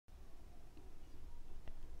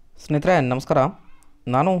ಸ್ನೇಹಿತರೆ ನಮಸ್ಕಾರ.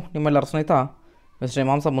 ನಾನು ನಿಮ್ಮೆಲ್ಲರ ಸ್ನೇಹಿತ ಮಿಸ್ಟರ್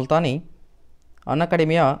ಇಮಾಮ್ಸಬ್ ಮುಲ್ತಾನಿ.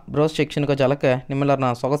 ಅನ್ಅಕಾಡೆಮಿಯ ಬೃಹತ್ ಶೈಕ್ಷಣಿಕ ಜಾಲಕ್ಕೆ ನಿಮ್ಮೆಲ್ಲರನ್ನ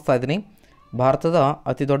ಸ್ವಾಗತಿಸ್ತಾ ಇದ್ದೀನಿ. ಭಾರತದ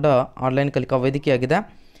ಅತಿ ದೊಡ್ಡ ಆನ್ಲೈನ್ ಕಲಿಕಾ ವೇದಿಕೆಯಾಗಿದೆ.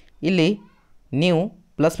 ಇಲ್ಲಿ ನೀವು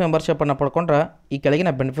ಪ್ಲಸ್ ಮೆಂಬರ್ಶಿಪ್ಪನ್ನು ಪಡ್ಕೊಂಡ್ರೆ ಈ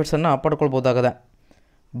ಕೆಳಗಿನ ಬೆನಿಫಿಟ್ಸನ್ನು ಪಡ್ಕೊಳ್ಬೋದಾಗಿದೆ.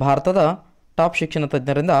 ಭಾರತದ ಟಾಪ್ ಶಿಕ್ಷಣ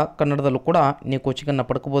ತಜ್ಞರಿಂದ ಕನ್ನಡದಲ್ಲೂ ಕೂಡ ನೀವು ಕೋಚಿಂಗನ್ನು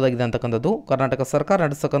ಪಡ್ಕೋಬೋದಾಗಿದೆ ಅಂತಕ್ಕಂಥದ್ದು. ಕರ್ನಾಟಕ ಸರ್ಕಾರ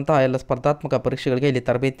ನಡೆಸತಕ್ಕಂಥ ಎಲ್ಲ ಸ್ಪರ್ಧಾತ್ಮಕ ಪರೀಕ್ಷೆಗಳಿಗೆ ಇಲ್ಲಿ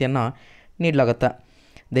ತರಬೇತಿಯನ್ನು ನೀಡಲಾಗುತ್ತೆ.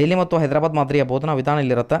 ದೆಹಲಿ ಮತ್ತು ಹೈದರಾಬಾದ್ ಮಾದರಿಯ ಬೋಧನಾ ವಿಧಾನ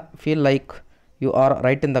ಇಲ್ಲಿರುತ್ತೆ. Feel like you are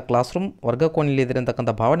right in the class room, ವರ್ಗ ಕೋಣೆಯಲ್ಲಿದ್ದೀರಿ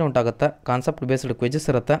ಅಂತಕ್ಕಂಥ ಭಾವನೆ ಉಂಟಾಗುತ್ತೆ. ಕಾನ್ಸೆಪ್ಟ್ ಬೇಸ್ಡ್ ಕ್ವಿಜಸ್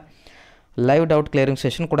ಇರುತ್ತೆ. ಲೈವ್ ಡೌಟ್ ಕ್ಲಿಯರಿಂಗ್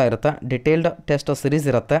ಸೆಷನ್ ಕೂಡ ಇರುತ್ತೆ. ಡಿಟೇಲ್ಡ್ ಟೆಸ್ಟ್ ಸೀರೀಸ್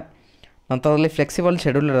ಇರುತ್ತೆ. ನಂತರದಲ್ಲಿ ಫ್ಲೆಕ್ಸಿಬಲ್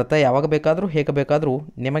ಶೆಡ್ಯೂಲ್ ಇರುತ್ತೆ. ಯಾವಾಗ ಬೇಕಾದರೂ ಹೇಗೆ ಬೇಕಾದರೂ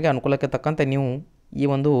ನಿಮಗೆ ಅನುಕೂಲಕ್ಕೆ ತಕ್ಕಂತೆ ನೀವು ಈ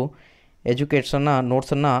ಒಂದು ಎಜುಕೇಟ್ಸನ್ನು,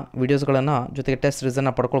 ನೋಟ್ಸನ್ನು, ವೀಡಿಯೋಸ್ಗಳನ್ನು ಜೊತೆಗೆ test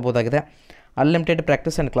reason ಪಡ್ಕೊಳ್ಬೋದಾಗಿದೆ. Unlimited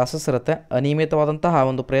practice and classes ಇರುತ್ತೆ. ಅನಿಯಮಿತವಾದಂತಹ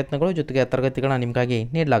ಒಂದು ಪ್ರಯತ್ನಗಳು ಜೊತೆಗೆ ತರಗತಿಗಳನ್ನ ನಿಮಗಾಗಿ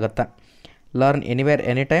ನೀಡಲಾಗುತ್ತೆ. Learn anywhere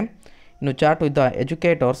any time. ಇನ್ನು chat with the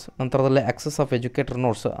educators, ನಂತರದಲ್ಲೇ access of educator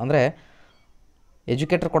notes, ಅಂದರೆ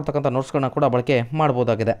ಎಜುಕೇಟರ್ ಕೊಡ್ತಕ್ಕಂಥ ನೋಟ್ಸ್ಗಳನ್ನ ಕೂಡ ಬಳಕೆ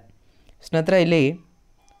ಮಾಡ್ಬೋದಾಗಿದೆ. ಸ್ನೇಹಿತರೆ, ಇಲ್ಲಿ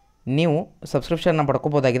ನೀವು ಸಬ್ಸ್ಕ್ರಿಪ್ಷನ್ನ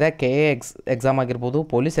ಪಡ್ಕೋಬೋದಾಗಿದೆ. KAS ಎಕ್ಸಾಮ್ ಆಗಿರ್ಬೋದು,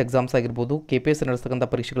 ಪೊಲೀಸ್ ಎಕ್ಸಾಮ್ಸ್ ಆಗಿರ್ಬೋದು, KPSC ನಡೆಸ್ತಕ್ಕಂಥ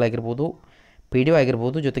ಪರೀಕ್ಷೆಗಳಾಗಿರ್ಬೋದು, PDO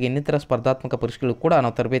ಆಗಿರ್ಬೋದು, ಜೊತೆಗೆ ಇನ್ನಿತರ ಸ್ಪರ್ಧಾತ್ಮಕ ಪರೀಕ್ಷೆಗಳು ಕೂಡ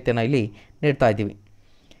ನಾವು ತರಬೇತಿಯನ್ನು ಇಲ್ಲಿ ನೀಡ್ತಾ ಇದ್ದೀವಿ.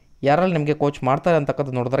 ಯಾರಲ್ಲಿ ನಿಮಗೆ ಕೋಚ್ ಮಾಡ್ತಾರೆ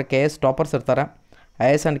ಅಂತಕ್ಕಂಥ ನೋಡಿದ್ರೆ KS ಟಾಪರ್ಸ್ ಇರ್ತಾರೆ.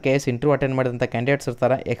 IAS and KS interview attend ಮಾಡಿದಂಥ ಕ್ಯಾಂಡಿಡೇಟ್ಸ್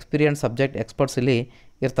ಇರ್ತಾರೆ. ಎಕ್ಸ್ಪೀರಿಯನ್ಸ್ ಸಬ್ಜೆಕ್ಟ್ ಎಕ್ಸ್ಪರ್ಟ್ಸ್ ಇಲ್ಲಿ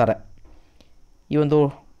ಇರ್ತಾರೆ. ಈ ಒಂದು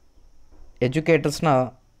ಎಜುಕೇಟರ್ಸ್ನ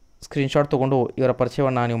ಸ್ಕ್ರೀನ್ಶಾಟ್ ತೊಗೊಂಡು ಇವರ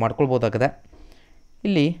ಪರಿಚಯವನ್ನು ನೀವು ಮಾಡ್ಕೊಳ್ಬೋದಾಗಿದೆ.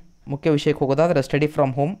 ಇಲ್ಲಿ ಮುಖ್ಯ ವಿಷಯಕ್ಕೆ ಹೋಗೋದಾದರೆ ಸ್ಟಡಿ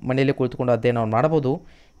ಫ್ರಮ್ ಹೋಮ್, ಮನೆಯಲ್ಲಿ ಕುಳಿತುಕೊಂಡು ಅಧ್ಯಯನವನ್ನು ಮಾಡಬಹುದು.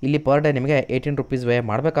 ಇಲ್ಲಿ ಪರ್ ಡೇ ನಿಮಗೆ 18 ರೂಪೀಸ್ ವ್ಯಯ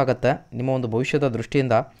ಮಾಡಬೇಕಾಗತ್ತೆ ನಿಮ್ಮ ಒಂದು ಭವಿಷ್ಯದ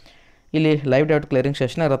ದೃಷ್ಟಿಯಿಂದ. ಇಲ್ಲಿ ಲೈವ್ ಡೌಟ್ ಕ್ಲಿಯರಿಂಗ್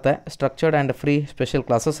ಸೆಷನ್ ಇರುತ್ತೆ. Structured and free special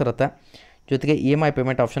classes ಇರುತ್ತೆ. ಜೊತೆಗೆ EMI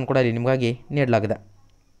ಪೇಮೆಂಟ್ ಆಪ್ಷನ್ ಕೂಡ ಇಲ್ಲಿ ನಿಮಗಾಗಿ ನೀಡಲಾಗಿದೆ.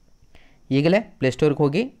 ಈಗಲೇ ಪ್ಲೇಸ್ಟೋರ್ಗೆ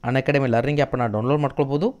ಹೋಗಿ ಅನ್ಅಕಾಡೆಮಿ ಲರ್ನಿಂಗ್ ಆ್ಯಪನ್ನು ಡೌನ್ಲೋಡ್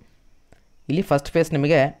ಮಾಡ್ಕೊಳ್ಬೋದು. ಇಲ್ಲಿ ಫಸ್ಟ್ ಫೇಸ್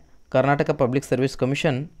ನಿಮಗೆ Karnataka public service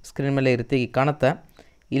commission screen ಮೇಲೆ ಈ ರೀತಿಯಾಗಿ ಕಾಣುತ್ತೆ.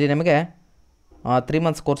 ಇಲ್ಲಿ ನಿಮಗೆ 3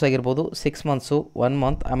 ಮಂತ್ಸ್ ಕೋರ್ಸ್ ಆಗಿರ್ಬೋದು, 6 ಮಂತ್ಸು, 1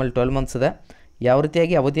 ಮಂತ್, ಆಮೇಲೆ 12 ಮಂತ್ಸ್ ಇದೆ. ಯಾವ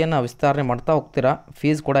ರೀತಿಯಾಗಿ ಅವಧಿಯನ್ನು ವಿಸ್ತರಣೆ ಮಾಡ್ತಾ ಹೋಗ್ತೀರಾ,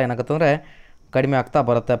 ಫೀಸ್ ಕೂಡ ಏನಾಗುತ್ತೆ ಅಂದರೆ ಕಡಿಮೆ ಆಗ್ತಾ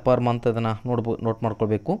ಬರುತ್ತೆ. ಪರ್ ಮಂತ್ ಅದನ್ನು ನೋಟ್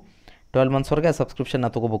ಮಾಡ್ಕೊಳ್ಬೇಕು. 12 ಮಂತ್ಸ್ವರೆಗೆ ಸಬ್ಸ್ಕ್ರಿಪ್ಷನ್ನ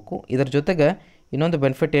ತೊಗೋಬೇಕು. ಇದರ ಜೊತೆಗೆ ಇನ್ನೊಂದು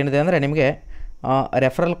ಬೆನಿಫಿಟ್ ಏನಿದೆ ಅಂದರೆ ನಿಮಗೆ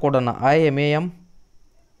ರೆಫರಲ್ ಕೋಡನ್ನು IMAMSAB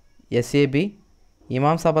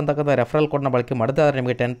ಇಮಾಮ್ಸಾಬ್ ಅಂತಕ್ಕಂಥ ರೆಫರಲ್ ಕೋಡ್ನ ಬಳಕೆ ಮಾಡಿದ್ರೆ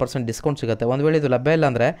ನಿಮಗೆ 10% ಡಿಸ್ಕೌಂಟ್ ಸಿಗುತ್ತೆ. ಒಂದು ವೇಳೆ ಇದು ಲಭ್ಯ ಇಲ್ಲ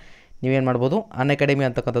ಅಂದರೆ ನೀವೇನು ಮಾಡ್ಬೋದು, ಅನ್ಅಕಾಡೆಮಿ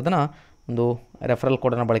ಅಂತಕ್ಕಂಥದ್ದನ್ನು ಒಂದು ರೆಫರಲ್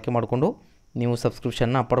ಕೋಡನ್ನು ಬಳಕೆ ಮಾಡಿಕೊಂಡು ನೀವು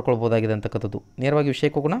ಸಬ್ಸ್ಕ್ರಿಪ್ಷನ್ನ ಪಡ್ಕೊಳ್ಬೋದಾಗಿದೆ ಅಂತಕ್ಕಂಥದ್ದು. ನೇರವಾಗಿ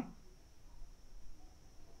ವಿಷಯಕ್ಕೆ ಹೋಗೋಣ.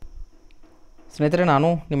 ಸ್ನೇಹಿತರೆ, ನಾನು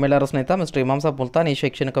ನಿಮ್ಮೆಲ್ಲರ ಸ್ನೇಹಿತ ಮಿಸ್ಟರ್ ಇಮಾಮ್ಸಬ್ ಮುಲ್ತಾನಿ,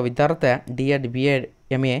 ಶೈಕ್ಷಣಿಕ ವಿದ್ಯಾರ್ಥಿ, D.Ed, B.Ed,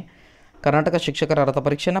 MA. ಕರ್ನಾಟಕ ಶಿಕ್ಷಕರ ಅರ್ಹತಾ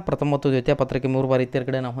ಪರೀಕ್ಷೆಯನ್ನು ಪ್ರಥಮ ಮತ್ತು ದ್ವಿತೀಯ ಪತ್ರಿಕೆ 3 ಬಾರಿ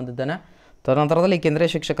ತೇರ್ಗಡೆಯನ್ನು ಹೊಂದಿದ್ದೇನೆ. ತದನಂತರದಲ್ಲಿ ಕೇಂದ್ರೀಯ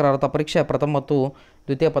ಶಿಕ್ಷಕರ ಅರ್ಹತಾ ಪರೀಕ್ಷೆ ಪ್ರಥಮ ಮತ್ತು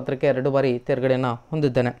ದ್ವಿತೀಯ ಪತ್ರಿಕೆ 2 ಬಾರಿ ತೇರ್ಗಡೆಯನ್ನು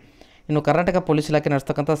ಹೊಂದಿದ್ದೇನೆ. ಇನ್ನು ಕರ್ನಾಟಕ ಪೊಲೀಸ್ ಇಲಾಖೆ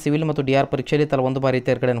ನಡೆಸ್ತಕ್ಕಂಥ ಸಿವಿಲ್ ಮತ್ತು DR ಪರೀಕ್ಷೆಯಲ್ಲಿ ತಲಾ 1 ಬಾರಿ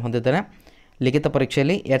ತೇರ್ಗಡೆಯನ್ನು ಹೊಂದಿದ್ದೇನೆ. ಲಿಖಿತ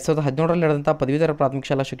ಪರೀಕ್ಷೆಯಲ್ಲಿ 2017ರಲ್ಲಿ ನಡೆದಂಥ ಪದವೀಧರ ಪ್ರಾಥಮಿಕ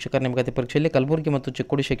ಶಾಲಾ ಶಿಕ್ಷಕರ ನೇಮಕಾತಿ ಪರೀಕ್ಷೆಯಲ್ಲಿ ಕಲಬುರಗಿ ಮತ್ತು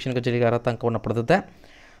ಚಿಕ್ಕೋಡಿ ಶೈಕ್ಷಣಿಕ ಜಿಲ್ಲೆಗೆ ಅರ್ಹತಾ ಅಂಕವನ್ನು ಪಡೆದಿದ್ದೆ.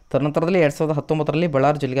 ತದನಂತರದಲ್ಲಿ 2019ರಲ್ಲಿ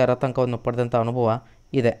ಬಳ್ಳಾರಿ ಜಿಲ್ಲೆಗೆ ಅರ್ಹತಾ ಅಂಕವನ್ನು ಪಡೆದಂಥ ಅನುಭವ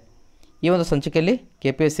ಇದೆ. ಈ ಒಂದು ಸಂಚಿಕೆಯಲ್ಲಿ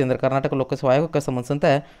KPSC ಅಂದರೆ ಕರ್ನಾಟಕ ಲೋಕಸೇವಾ ಆಯೋಗಕ್ಕೆ ಸಂಬಂಧಿಸಿದಂತೆ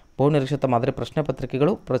ಬಹುನಿರೀಕ್ಷಿತ ಮಾದರಿ ಪ್ರಶ್ನೆ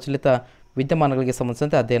ಪತ್ರಿಕೆಗಳು, ಪ್ರಚಲಿತ ವಿದ್ಯಮಾನಗಳಿಗೆ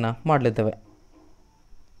ಸಂಬಂಧಿಸಿದಂತೆ ಅಧ್ಯಯನ ಮಾಡಲಿದ್ದೇವೆ.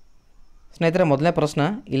 ಸ್ನೇಹಿತರೆ, ಮೊದಲನೇ ಪ್ರಶ್ನೆ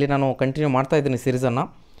ಇಲ್ಲಿ ನಾನು ಕಂಟಿನ್ಯೂ ಮಾಡ್ತಾ ಇದ್ದೀನಿ ಸೀರೀಸನ್ನು.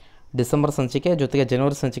 ಡಿಸೆಂಬರ್ ಸಂಚಿಕೆ ಜೊತೆಗೆ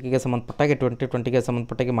ಜನವರಿ ಸಂಚಿಕೆಗೆ ಸಂಬಂಧಪಟ್ಟಾಗೆ 2020ಗೆ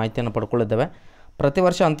ಸಂಬಂಧಪಟ್ಟಾಗೆ ಮಾಹಿತಿಯನ್ನು ಪಡ್ಕೊಳ್ಳಿದ್ದೇವೆ. ಪ್ರತಿ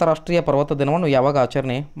ವರ್ಷ ಅಂತಾರಾಷ್ಟ್ರೀಯ ಪರ್ವತ ದಿನವನ್ನು ಯಾವಾಗ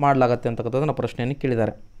ಆಚರಣೆ ಮಾಡಲಾಗುತ್ತೆ ಅಂತಕ್ಕಂಥದ್ದನ್ನು ಪ್ರಶ್ನೆಯನ್ನು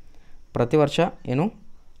ಕೇಳಿದ್ದಾರೆ. ಪ್ರತಿ ವರ್ಷ ಏನು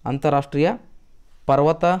ಅಂತಾರಾಷ್ಟ್ರೀಯ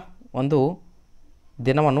ಪರ್ವತ ಒಂದು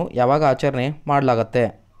ದಿನವನ್ನು ಯಾವಾಗ ಆಚರಣೆ ಮಾಡಲಾಗತ್ತೆ?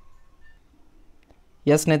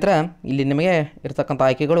 ಎಸ್ ಸ್ನೇಹಿತರೆ, ಇಲ್ಲಿ ನಿಮಗೆ ಇರತಕ್ಕಂಥ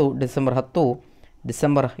ಆಯ್ಕೆಗಳು ಡಿಸೆಂಬರ್ 10,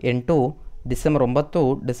 ಡಿಸೆಂಬರ್ 8, ಡಿಸೆಂಬರ್ 9,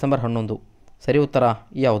 ಡಿಸೆಂಬರ್ 11. ಸರಿ ಉತ್ತರ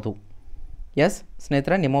ಯಾವುದು? ಎಸ್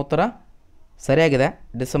ಸ್ನೇಹಿತರೆ, ನಿಮ್ಮ ಉತ್ತರ ಸರಿಯಾಗಿದೆ.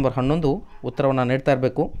 ಡಿಸೆಂಬರ್ 11 ಉತ್ತರವನ್ನು ನೀಡ್ತಾ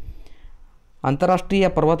ಇರಬೇಕು. ಅಂತಾರಾಷ್ಟ್ರೀಯ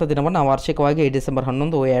ಪರ್ವತ ದಿನವನ್ನು ವಾರ್ಷಿಕವಾಗಿ ಡಿಸೆಂಬರ್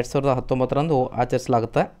 11, 2019ರಂದು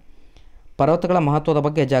ಆಚರಿಸಲಾಗುತ್ತೆ. ಪರ್ವತಗಳ ಮಹತ್ವದ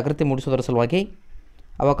ಬಗ್ಗೆ ಜಾಗೃತಿ ಮೂಡಿಸುವುದರ ಸಲುವಾಗಿ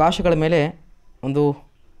ಅವಕಾಶಗಳ ಮೇಲೆ ಒಂದು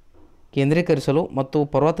ಕೇಂದ್ರೀಕರಿಸಲು ಮತ್ತು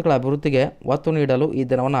ಪರ್ವತಗಳ ಅಭಿವೃದ್ಧಿಗೆ ಒತ್ತು ನೀಡಲು ಈ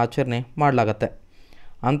ದಿನವನ್ನು ಆಚರಣೆ ಮಾಡಲಾಗುತ್ತೆ.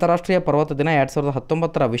 ಅಂತಾರಾಷ್ಟ್ರೀಯ ಪರ್ವತ ದಿನ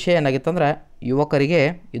 2019ರ ವಿಷಯ ಏನಾಗಿತ್ತಂದರೆ ಯುವಕರಿಗೆ,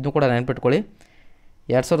 ಇದನ್ನು ಕೂಡ ನೆನಪಿಟ್ಕೊಳ್ಳಿ,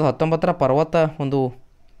 2019ರ ಪರ್ವತ ಒಂದು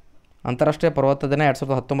ಅಂತಾರಾಷ್ಟ್ರೀಯ ಪರ್ವತ ದಿನ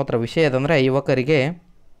 2019ರ ವಿಷಯ ಅದಂದರೆ ಯುವಕರಿಗೆ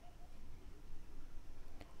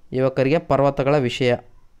ಪರ್ವತಗಳ ವಿಷಯ.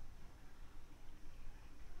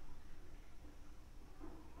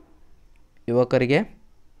 ಯುವಕರಿಗೆ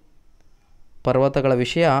ಪರ್ವತಗಳ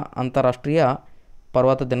ವಿಷಯ ಅಂತಾರಾಷ್ಟ್ರೀಯ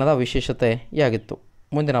ಪರ್ವತ ದಿನದ ವಿಶೇಷತೆಯಾಗಿತ್ತು.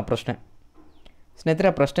 ಮುಂದಿನ ಪ್ರಶ್ನೆ. ಸ್ನೇಹಿತರೆ,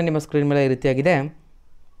 ಪ್ರಶ್ನೆ ನಿಮ್ಮ ಸ್ಕ್ರೀನ್ ಮೇಲೆ ಈ ರೀತಿಯಾಗಿದೆ.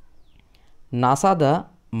 ನಾಸಾದ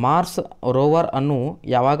ಮಾರ್ಸ್ ರೋವರ್ ಅನ್ನು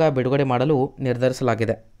ಯಾವಾಗ ಬಿಡುಗಡೆ ಮಾಡಲು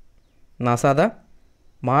ನಿರ್ಧರಿಸಲಾಗಿದೆ? ನಾಸಾದ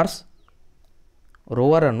ಮಾರ್ಸ್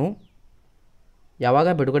ರೋವರನ್ನು ಯಾವಾಗ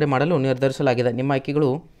ಬಿಡುಗಡೆ ಮಾಡಲು ನಿರ್ಧರಿಸಲಾಗಿದೆ? ನಿಮ್ಮ ಆಯ್ಕೆಗಳು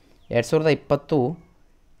 2020,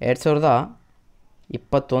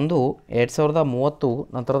 2021, 2030,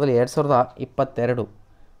 ನಂತರದಲ್ಲಿ 2022.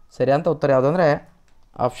 ಸರಿಯಾದ ಉತ್ತರ ಯಾವುದಂದರೆ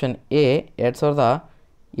ಆಪ್ಷನ್ ಎ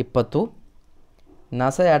 2020.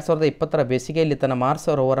 ನಾಸಾ 2020 ಬೇಸಿಗೆಯಲ್ಲಿ ತನ್ನ ಮಾರ್ಸ್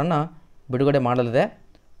ರೋವರನ್ನು ಬಿಡುಗಡೆ ಮಾಡಲಿದೆ.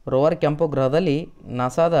 ರೋವರ್ ಕೆಂಪು ಗ್ರಹದಲ್ಲಿ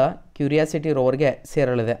ನಾಸಾದ ಕ್ಯೂರಿಯಾಸಿಟಿ ರೋವರ್ಗೆ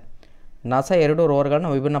ಸೇರಲಿದೆ. ನಾಸಾ 2 ರೋವರ್ಗಳನ್ನು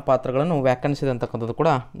ವಿಭಿನ್ನ ಪಾತ್ರಗಳನ್ನು ವ್ಯಾಖ್ಯಾನಿಸಿದೆ ಅಂತಕ್ಕಂಥದ್ದು ಕೂಡ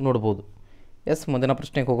ನೋಡ್ಬೋದು. ಮುಂದಿನ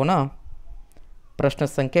ಪ್ರಶ್ನೆಗೆ ಹೋಗೋಣ. ಪ್ರಶ್ನೆ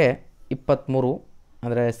ಸಂಖ್ಯೆ 23,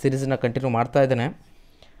 ಅಂದರೆ ಸಿರೀಸ್ನ ಕಂಟಿನ್ಯೂ ಮಾಡ್ತಾ ಇದ್ದೇನೆ.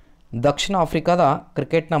 ದಕ್ಷಿಣ ಆಫ್ರಿಕಾನ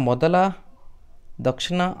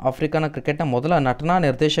ಕ್ರಿಕೆಟ್ನ ಮೊದಲ ನಟನಾ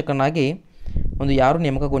ನಿರ್ದೇಶಕನಾಗಿ ಯಾರು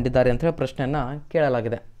ನೇಮಕಗೊಂಡಿದ್ದಾರೆ ಅಂತೇಳಿ ಪ್ರಶ್ನೆಯನ್ನು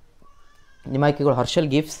ಕೇಳಲಾಗಿದೆ. ನಿಮ್ಮ ಆಯ್ಕೆಗಳು Harshal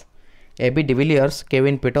Gibbs, AB de Villiers,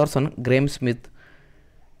 Kevin Pietersen, Graeme Smith.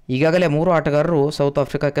 ಈಗಾಗಲೇ 3 ಆಟಗಾರರು ಸೌತ್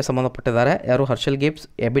ಆಫ್ರಿಕಾಕ್ಕೆ ಸಂಬಂಧಪಟ್ಟಿದ್ದಾರೆ. ಯಾರು? Harshal Gibbs,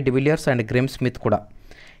 AB de Villiers and Graeme Smith ಕೂಡ.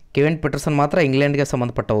 ಕೆವಿನ್ ಪೀಟರ್ಸನ್ ಮಾತ್ರ ಇಂಗ್ಲೆಂಡ್ಗೆ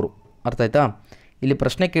ಸಂಬಂಧಪಟ್ಟವರು. ಅರ್ಥ ಆಯ್ತಾ? ಇಲ್ಲಿ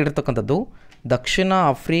ಪ್ರಶ್ನೆ ಕೇಳಿರ್ತಕ್ಕಂಥದ್ದು ದಕ್ಷಿಣ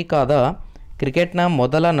ಆಫ್ರಿಕಾದ ಕ್ರಿಕೆಟ್ನ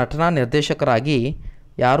ಮೊದಲ ನಟನಾ ನಿರ್ದೇಶಕರಾಗಿ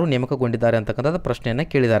ಯಾರು ನೇಮಕಗೊಂಡಿದ್ದಾರೆ ಅಂತಕ್ಕಂಥದ್ದು ಪ್ರಶ್ನೆಯನ್ನು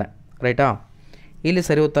ಕೇಳಿದ್ದಾರೆ. ರೈಟಾ? ಇಲ್ಲಿ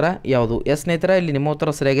ಸರಿ ಉತ್ತರ ಯಾವುದು? ಸ್ನೇಹಿತರೆ, ಇಲ್ಲಿ ನಿಮ್ಮ ಉತ್ತರ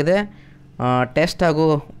ಸರಿಯಾಗಿದೆ. ಟೆಸ್ಟ್ ಹಾಗೂ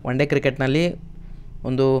ಒನ್ ಡೇ ಕ್ರಿಕೆಟ್ನಲ್ಲಿ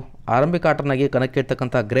ಒಂದು ಆರಂಭಿಕ ಆಟನಾಗಿ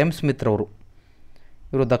ಕಣಕ್ಕಿಳ್ತಕ್ಕಂಥ ಗ್ರೇಮ್ ಸ್ಮಿತ್ ರವರು.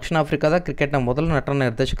 ಇವರು ದಕ್ಷಿಣ ಆಫ್ರಿಕಾದ ಕ್ರಿಕೆಟ್ನ ಮೊದಲ ನಟನಾ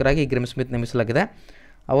ನಿರ್ದೇಶಕರಾಗಿ ಗ್ರೇಮ್ ಸ್ಮಿತ್ ನೇಮಿಸಲಾಗಿದೆ.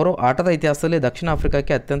 ಅವರು ಆಟದ ಇತಿಹಾಸದಲ್ಲಿ ದಕ್ಷಿಣ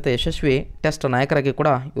ಆಫ್ರಿಕಾಕ್ಕೆ ಅತ್ಯಂತ ಯಶಸ್ವಿ ಟೆಸ್ಟ್ ನಾಯಕರಾಗಿ ಕೂಡ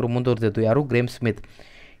ಇವರು ಮುಂದುವರೆದಿದ್ದು. ಯಾರು? Graeme Smith.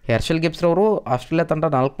 ಹರ್ಷಲ್ ಗಿಬ್ಸ್ ರವರು ಆಸ್ಟ್ರೇಲಿಯಾ ತಂಡ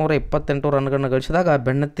 428 ರನ್ಗಳನ್ನು ಗಳಿಸಿದಾಗ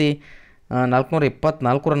ಬೆನ್ನತ್ತಿ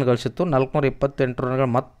 424 ರನ್ ಗಳಿಸಿತ್ತು. 428 ರನ್ಗಳು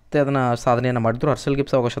ಮತ್ತೆ ಅದನ್ನು ಸಾಧನೆಯನ್ನು ಮಾಡಿದ್ರು. ಹರ್ಷಲ್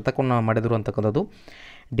ಗಿಬ್ಸ್ ಅವಾಗ ಶತಕವನ್ನು ಮಾಡಿದರು ಅಂತಕ್ಕಂಥದ್ದು.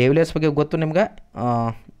 ಡಿವಿಲಿಯರ್ಸ್ ಬಗ್ಗೆ ಗೊತ್ತು ನಿಮ್ಗೆ.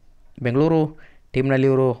 ಬೆಂಗಳೂರು ಟೀಮ್ನಲ್ಲಿ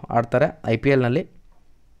ಇವರು ಆಡ್ತಾರೆ. IPLನಲ್ಲಿ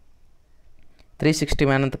 360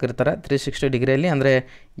 ಮ್ಯಾನ್ ಅಂತ ಕರೀತಾರೆ. 360 ಡಿಗ್ರಿಯಲ್ಲಿ, ಅಂದರೆ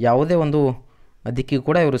ಯಾವುದೇ ಒಂದು ದಿಕ್ಕಿಗೂ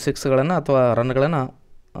ಕೂಡ ಇವರು ಸಿಕ್ಸ್ಗಳನ್ನು ಅಥವಾ ರನ್ಗಳನ್ನು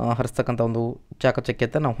ಹರಿಸ್ತಕ್ಕಂಥ ಒಂದು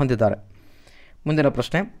ಚಾಕಚಕ್ಯತೆಯನ್ನು ಹೊಂದಿದ್ದಾರೆ. ಮುಂದಿನ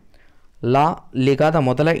ಪ್ರಶ್ನೆ, ಲಾ ಲಿಗಾದ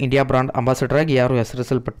ಮೊದಲ ಇಂಡಿಯಾ ಬ್ರಾಂಡ್ ಅಂಬಾಸಿಡರಾಗಿ ಯಾರು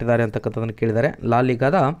ಹೆಸರಿಸಲ್ಪಟ್ಟಿದ್ದಾರೆ ಅಂತಕ್ಕಂಥದ್ದನ್ನು ಕೇಳಿದ್ದಾರೆ. ಲಾ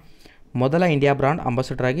ಲಿಗಾದ ಮೊದಲ ಇಂಡಿಯಾ ಬ್ರಾಂಡ್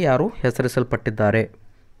ಅಂಬಾಸಿಡರಾಗಿ ಯಾರು ಹೆಸರಿಸಲ್ಪಟ್ಟಿದ್ದಾರೆ?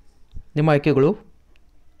 ನಿಮ್ಮ ಆಯ್ಕೆಗಳು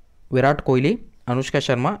ವಿರಾಟ್ ಕೊಹ್ಲಿ, ಅನುಷ್ಕಾ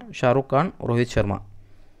ಶರ್ಮಾ, ಶಾರುಖ್ ಖಾನ್, ರೋಹಿತ್ ಶರ್ಮಾ.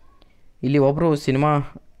 ಇಲ್ಲಿ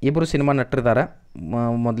ಇಬ್ಬರು ಸಿನಿಮಾ ನಟರಿದ್ದಾರೆ.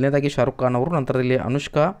 ಮೊದಲನೇದಾಗಿ ಶಾರುಖ್ ಖಾನ್ ಅವರು, ನಂತರದಲ್ಲಿ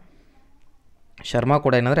ಅನುಷ್ಕಾ ಶರ್ಮಾ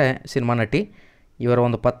ಕೂಡ ಏನಂದರೆ ಸಿನಿಮಾ ನಟಿ. ಇವರ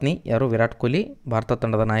ಒಂದು ಪತ್ನಿ ಯಾರು? ವಿರಾಟ್ ಕೊಹ್ಲಿ, ಭಾರತ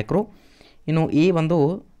ತಂಡದ ನಾಯಕರು. ಇನ್ನು ಈ ಒಂದು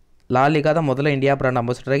ಲಾ ಲಿಗಾದ ಮೊದಲ ಇಂಡಿಯಾ ಬ್ರಾಂಡ್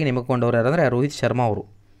ಅಂಬಾಸಿಡರಾಗಿ ನೇಮಕಗೊಂಡವರು ಯಾರಂದರೆ ರೋಹಿತ್ ಶರ್ಮಾ ಅವರು.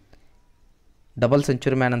 ಡಬಲ್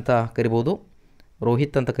ಸೆಂಚುರಿ ಮ್ಯಾನ್ ಅಂತ ಕರಿಬೋದು.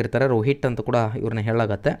 ರೋಹಿತ್ ಅಂತ ಕರೀತಾರೆ, ರೋಹಿತ್ ಅಂತ ಕೂಡ ಇವ್ರನ್ನ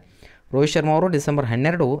ಹೇಳಲಾಗತ್ತೆ. ರೋಹಿತ್ ಶರ್ಮಾ ಅವರು ಡಿಸೆಂಬರ್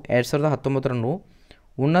 12, 2019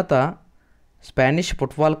 ಉನ್ನತ ಸ್ಪ್ಯಾನಿಷ್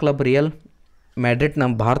ಫುಟ್ಬಾಲ್ ಕ್ಲಬ್ ರಿಯಲ್ ಮ್ಯಾಡ್ರಿಡ್ನ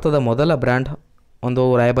ಭಾರತದ ಮೊದಲ ಬ್ರ್ಯಾಂಡ್ ಒಂದು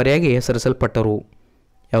ರಾಯಭಾರಿಯಾಗಿ ಹೆಸರಿಸಲ್ಪಟ್ಟರು.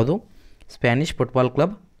 ಯಾವುದು? Spanish football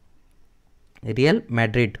club real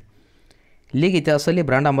Madrid. League ಇತಿಹಾಸದಲ್ಲಿ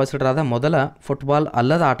ಬ್ರ್ಯಾಂಡ್ ಅಂಬಾಸಿಡರ್ ಆದ ಮೊದಲ ಫುಟ್ಬಾಲ್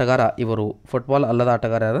ಅಲ್ಲದ ಆಟಗಾರ ಇವರು. ಫುಟ್ಬಾಲ್ ಅಲ್ಲದ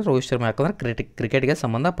ಆಟಗಾರ ಯಾರು? ರೋಹಿತ್ ಶರ್ಮಾ. ಯಾಕಂದರೆ ಕ್ರಿಕೆಟ್ಗೆ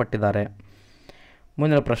ಸಂಬಂಧಪಟ್ಟಿದ್ದಾರೆ.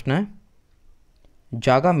 ಮುಂದಿನ ಪ್ರಶ್ನೆ,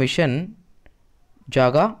 ಜಾಗಾ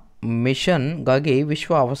ಮಿಷನ್ಗಾಗಿ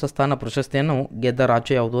ವಿಶ್ವ ಆವಾಸಸ್ಥಾನ ಪ್ರಶಸ್ತಿಯನ್ನು ಗೆದ್ದ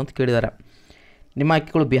ರಾಜ್ಯ ಯಾವುದು ಅಂತ ಕೇಳಿದ್ದಾರೆ. ನಿಮ್ಮ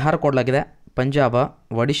ಆಯ್ಕೆಗಳು ಬಿಹಾರ ಕೊಡಲಾಗಿದೆ, ಪಂಜಾಬ,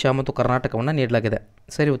 ಒಡಿಶಾ ಮತ್ತು ಕರ್ನಾಟಕವನ್ನು ನೀಡಲಾಗಿದೆ.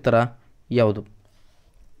 ಸರಿ ಉತ್ತರ ಯಾವುದು?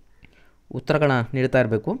 ಉತ್ತರಗಳನ್ನ ನೀಡ್ತಾ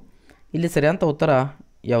ಇರಬೇಕು. ಇಲ್ಲಿ ಸರಿಯಾದ ಉತ್ತರ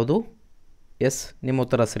ಯಾವುದು? ನಿಮ್ಮ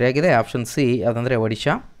ಉತ್ತರ ಸರಿಯಾಗಿದೆ. Option C ಯಾವುದಂದರೆ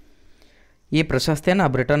Odisha. ಈ ಪ್ರಶಸ್ತಿಯನ್ನು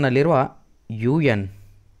ಬ್ರಿಟನ್ನಲ್ಲಿರುವ UN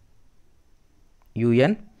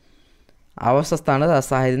ಆವಾಸಸ್ಥಾನದ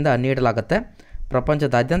ಸಹಾಯದಿಂದ ನೀಡಲಾಗುತ್ತೆ.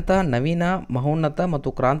 ಪ್ರಪಂಚದಾದ್ಯಂತ ನವೀನ, ಮಹೋನ್ನತ ಮತ್ತು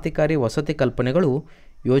ಕ್ರಾಂತಿಕಾರಿ ವಸತಿ ಕಲ್ಪನೆಗಳು,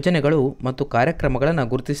 ಯೋಜನೆಗಳು ಮತ್ತು ಕಾರ್ಯಕ್ರಮಗಳನ್ನು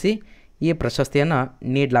ಗುರುತಿಸಿ ಈ ಪ್ರಶಸ್ತಿಯನ್ನು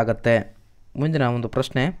ನೀಡಲಾಗುತ್ತೆ. ಮುಂದಿನ ಒಂದು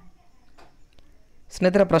ಪ್ರಶ್ನೆ,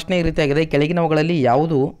 ಸ್ನೇಹಿತರ ಪ್ರಶ್ನೆ ಈ ರೀತಿಯಾಗಿದೆ. ಕೆಳಗಿನವುಗಳಲ್ಲಿ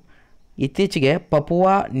ಯಾವುದು ಇತ್ತೀಚೆಗೆ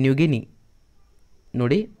ಪಪುವಾ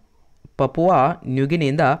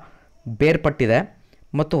ನ್ಯೂಗಿನಿಯಿಂದ ಬೇರ್ಪಟ್ಟಿದೆ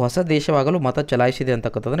ಮತ್ತು ಹೊಸ ದೇಶವಾಗಲು ಮತ ಚಲಾಯಿಸಿದೆ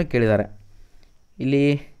ಅಂತಕ್ಕಂಥದ್ದನ್ನು ಕೇಳಿದ್ದಾರೆ. ಇಲ್ಲಿ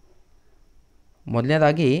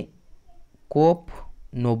ಮೊದಲನೇದಾಗಿ ಕೋಪ್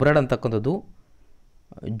ನೋಬ್ರಡ್ ಅಂತಕ್ಕಂಥದ್ದು,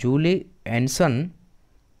 ಜೂಲಿ ಆ್ಯಂಡ್ಸನ್,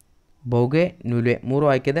 ಬೌಗೆ ನ್ಯೂಲೆ. 3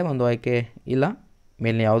 ಆಯ್ಕೆ ಇದೆ, ಒಂದು ಆಯ್ಕೆ ಇಲ್ಲ.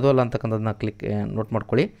 ಮೇಲಿನ ಯಾವುದೋ ಅಲ್ಲ ಅಂತಕ್ಕಂಥದ್ದನ್ನ ನೋಟ್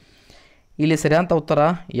ಮಾಡ್ಕೊಳ್ಳಿ. ಇಲ್ಲಿ ಸರಿಯಾದ ಉತ್ತರ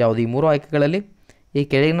ಯಾವುದು? ಈ 3 ಆಯ್ಕೆಗಳಲ್ಲಿ ಈ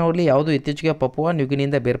ಕೆಳಗಿನವರಲ್ಲಿ ಯಾವುದು ಇತ್ತೀಚೆಗೆ ಪಪುವಾ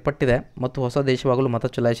ನ್ಯೂಗಿನಿಯಿಂದ ಬೇರ್ಪಟ್ಟಿದೆ ಮತ್ತು ಹೊಸ ದೇಶವಾಗಲು ಮತ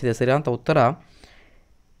ಚಲಾಯಿಸಿದೆ? ಸರಿಯಾದ ಉತ್ತರ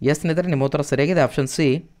ಸ್ನೇಹಿತರೆ, ನಿಮ್ಮ ಉತ್ತರ ಸರಿಯಾಗಿದೆ. ಆಪ್ಷನ್ ಸಿ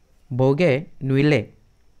ಬೌಗೆ ನ್ಯೂಲೆ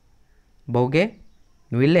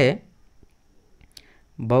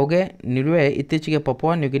ಇತ್ತೀಚೆಗೆ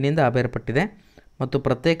ಪಪುವಾ ನ್ಯೂಗಿನಿಯಿಂದ ಬೇರ್ಪಟ್ಟಿದೆ ಮತ್ತು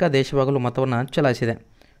ಪ್ರತ್ಯೇಕ ದೇಶವಾಗಲು ಮತವನ್ನು ಚಲಾಯಿಸಿದೆ.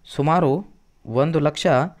 ಸುಮಾರು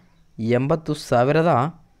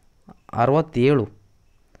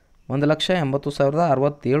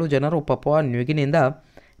 1,80,067 ಜನರು ಪಪುವಾ ನ್ಯೂಗಿನಿಯಿಂದ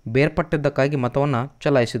ಬೇರ್ಪಟ್ಟಿದ್ದಕ್ಕಾಗಿ ಮತವನ್ನು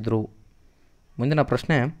ಚಲಾಯಿಸಿದರು. ಮುಂದಿನ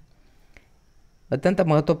ಪ್ರಶ್ನೆ ಅತ್ಯಂತ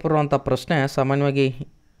ಮಹತ್ವಪೂರ್ಣವಂಥ ಪ್ರಶ್ನೆ. ಸಾಮಾನ್ಯವಾಗಿ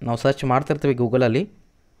ನಾವು ಸರ್ಚ್ ಮಾಡ್ತಿರ್ತೀವಿ ಗೂಗಲಲ್ಲಿ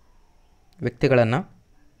ವ್ಯಕ್ತಿಗಳನ್ನು.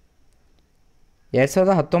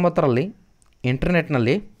 2019ರಲ್ಲಿ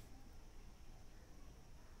ಇಂಟರ್ನೆಟ್ನಲ್ಲಿ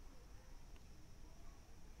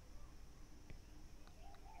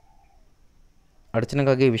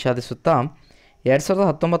ಅಡಚಣೆಗಾಗಿ ವಿಷಾದಿಸುತ್ತಾ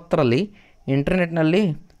 2019ರಲ್ಲಿ ಇಂಟರ್ನೆಟ್ನಲ್ಲಿ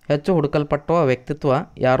ಹೆಚ್ಚು ಹುಡುಕಲ್ಪಟ್ಟುವ ವ್ಯಕ್ತಿತ್ವ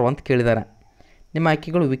ಯಾರು ಅಂತ ಕೇಳಿದ್ದಾರೆ. ನಿಮ್ಮ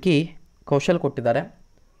ಆಯ್ಕೆಗಳು ವಿಕಿ ಕೌಶಲ್ ಕೊಟ್ಟಿದ್ದಾರೆ,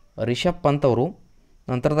 ರಿಷಬ್ ಪಂತ್ ಅವರು,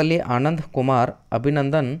 ನಂತರದಲ್ಲಿ ಆನಂದ್ ಕುಮಾರ್,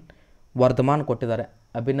 ಅಭಿನಂದನ್ ವರ್ಧಮಾನ್ ಕೊಟ್ಟಿದ್ದಾರೆ.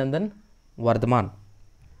 ಅಭಿನಂದನ್ ವರ್ಧಮಾನ್.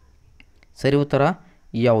 ಸರಿ ಉತ್ತರ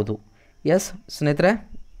ಯಾವುದು? ಎಸ್ ಸ್ನೇಹಿತರೆ,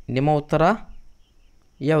 ನಿಮ್ಮ ಉತ್ತರ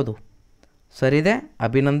ಯಾವುದು? ಸರಿದೆ,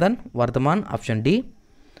 ಅಭಿನಂದನ್ ವರ್ಧಮಾನ್, ಆಪ್ಷನ್ ಡಿ.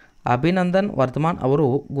 ಅಭಿನಂದನ್ ವರ್ಧಮಾನ್ ಅವರು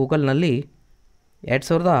ಗೂಗಲ್ನಲ್ಲಿ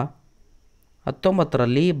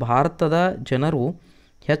 2019ರಲ್ಲಿ ಭಾರತದ ಜನರು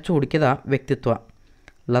ಹೆಚ್ಚು ಹುಡುಕಿದ ವ್ಯಕ್ತಿತ್ವ.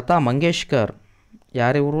 ಲತಾ ಮಂಗೇಶ್ಕರ್,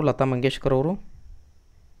 ಯಾರಿವರು? ಲತಾ ಮಂಗೇಶ್ಕರ್ ಅವರು.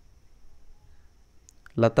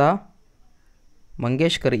 ಲತಾ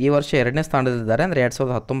ಮಂಗೇಶ್ಕರ್ ಈ ವರ್ಷ 2ನೇ ಸ್ಥಾನದಲ್ಲಿದ್ದಾರೆ, ಅಂದರೆ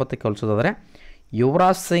 2019ಕ್ಕೆ ಹೋಲಿಸೋದಾದರೆ.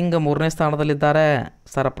 ಯುವರಾಜ್ ಸಿಂಗ್ 3ನೇ ಸ್ಥಾನದಲ್ಲಿದ್ದಾರೆ.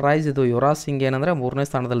 ಸರ್ಪ್ರೈಸ್ ಇದು. ಯುವರಾಜ್ ಸಿಂಗ್ ಏನಂದರೆ 3ನೇ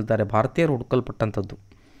ಸ್ಥಾನದಲ್ಲಿದ್ದಾರೆ, ಭಾರತೀಯರು ಹುಡುಕಲ್ಪಟ್ಟಂಥದ್ದು.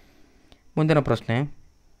 ಮುಂದಿನ ಪ್ರಶ್ನೆ.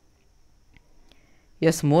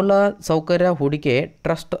 ಮೂಲ ಸೌಕರ್ಯ ಹೂಡಿಕೆ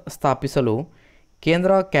ಟ್ರಸ್ಟ್ ಸ್ಥಾಪಿಸಲು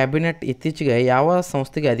ಕೇಂದ್ರ ಕ್ಯಾಬಿನೆಟ್ ಇತ್ತೀಚೆಗೆ ಯಾವ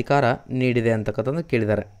ಸಂಸ್ಥೆಗೆ ಅಧಿಕಾರ ನೀಡಿದೆ ಅಂತಕ್ಕಂಥದ್ದು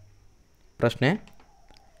ಕೇಳಿದ್ದಾರೆ. ಪ್ರಶ್ನೆ.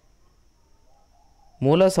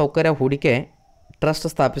 ಮೂಲ ಸೌಕರ್ಯ ಹೂಡಿಕೆ ಟ್ರಸ್ಟ್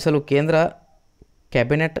ಸ್ಥಾಪಿಸಲು ಕೇಂದ್ರ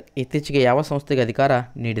ಕ್ಯಾಬಿನೆಟ್ ಇತ್ತೀಚೆಗೆ ಯಾವ ಸಂಸ್ಥೆಗೆ ಅಧಿಕಾರ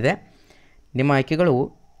ನೀಡಿದೆ? ನಿಮ್ಮ ಆಯ್ಕೆಗಳು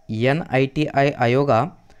NITI ಆಯೋಗ,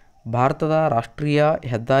 ಭಾರತದ ರಾಷ್ಟ್ರೀಯ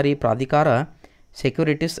ಹೆದ್ದಾರಿ ಪ್ರಾಧಿಕಾರ,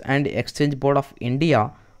 securities and exchange board of India,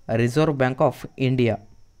 reserve bank of India.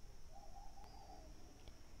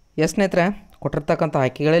 ಸ್ನೇಹಿತರೆ, ಕೊಟ್ಟಿರ್ತಕ್ಕಂಥ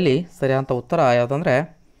ಆಯ್ಕೆಗಳಲ್ಲಿ ಸರಿಯಾದಂಥ ಉತ್ತರ ಯಾವುದಂದರೆ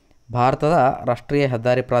ಭಾರತದ ರಾಷ್ಟ್ರೀಯ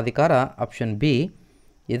ಹೆದ್ದಾರಿ ಪ್ರಾಧಿಕಾರ, ಆಪ್ಷನ್ ಬಿ.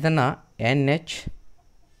 ಇದನ್ನು NHAI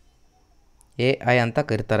ಅಂತ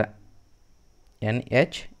ಕರೀತಾರೆ.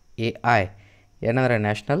 NHAI. ಏನಂದರೆ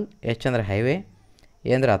ನ್ಯಾಷನಲ್, ಎಚ್ ಅಂದರೆ ಹೈವೇ, ಎ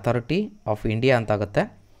ಅಂದರೆ authority of India ಅಂತಾಗುತ್ತೆ.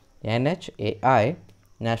 NHAI,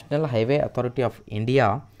 national highway authority of India,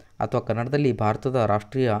 ಅಥವಾ ಕನ್ನಡದಲ್ಲಿ ಭಾರತದ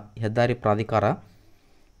ರಾಷ್ಟ್ರೀಯ ಹೆದ್ದಾರಿ ಪ್ರಾಧಿಕಾರ.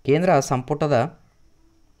 ಕೇಂದ್ರ ಸಂಪುಟದ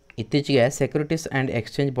ಇತ್ತೀಚೆಗೆ securities and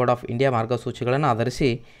exchange board of India ಮಾರ್ಗಸೂಚಿಗಳನ್ನು ಆಧರಿಸಿ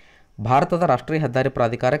ಭಾರತದ ರಾಷ್ಟ್ರೀಯ ಹೆದ್ದಾರಿ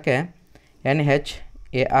ಪ್ರಾಧಿಕಾರಕ್ಕೆ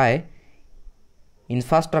NHAI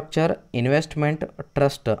ಇನ್ಫ್ರಾಸ್ಟ್ರಕ್ಚರ್ ಇನ್ವೆಸ್ಟ್ಮೆಂಟ್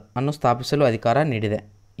ಟ್ರಸ್ಟ್ ಅನ್ನು ಸ್ಥಾಪಿಸಲು ಅಧಿಕಾರ ನೀಡಿದೆ.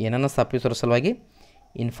 ಏನನ್ನು ಸ್ಥಾಪಿಸುವ ಸಲುವಾಗಿ?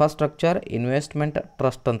 ಇನ್ಫ್ರಾಸ್ಟ್ರಕ್ಚರ್ ಇನ್ವೆಸ್ಟ್ಮೆಂಟ್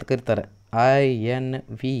ಟ್ರಸ್ಟ್ ಅಂತ ಕರೀತಾರೆ,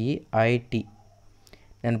 INVIT.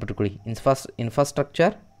 ನೆನ್ಪಿಟ್ಕೊಳ್ಳಿ,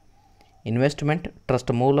 ಇನ್ಫ್ರಾಸ್ಟ್ರಕ್ಚರ್ ಇನ್ವೆಸ್ಟ್ಮೆಂಟ್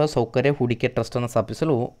ಟ್ರಸ್ಟ್ ಮೂಲ ಸೌಕರ್ಯ ಹೂಡಿಕೆ ಟ್ರಸ್ಟನ್ನು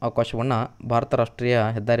ಸ್ಥಾಪಿಸಲು ಅವಕಾಶವನ್ನು ಭಾರತ ರಾಷ್ಟ್ರೀಯ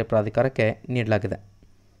ಹೆದ್ದಾರಿ ಪ್ರಾಧಿಕಾರಕ್ಕೆ ನೀಡಲಾಗಿದೆ.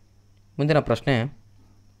 ಮುಂದಿನ ಪ್ರಶ್ನೆ.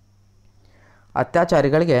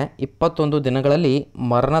 ಅತ್ಯಾಚಾರಿಗಳಿಗೆ 21 ದಿನಗಳಲ್ಲಿ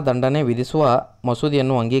ಮರಣದಂಡನೆ ವಿಧಿಸುವ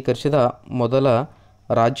ಮಸೂದೆಯನ್ನು ಅಂಗೀಕರಿಸಿದ ಮೊದಲ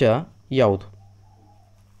ರಾಜ್ಯ ಯಾವುದು?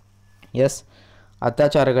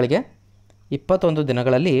 ಅತ್ಯಾಚಾರಗಳಿಗೆ 21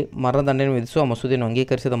 ದಿನಗಳಲ್ಲಿ ಮರಣದಂಡನೆ ವಿಧಿಸುವ ಮಸೂದೆಯನ್ನು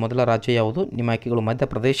ಅಂಗೀಕರಿಸಿದ ಮೊದಲ ರಾಜ್ಯ ಯಾವುದು? ನಿಮ್ಮ ಆಯ್ಕೆಗಳು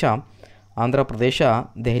ಮಧ್ಯಪ್ರದೇಶ, ಆಂಧ್ರ ಪ್ರದೇಶ,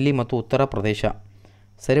 ದೆಹಲಿ ಮತ್ತು ಉತ್ತರ ಪ್ರದೇಶ.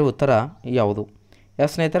 ಸರಿ ಉತ್ತರ ಯಾವುದು?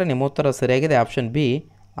 ಸ್ನೇಹಿತರೆ, ನಿಮ್ಮ ಉತ್ತರ ಸರಿಯಾಗಿದೆ, ಆಪ್ಷನ್ ಬಿ,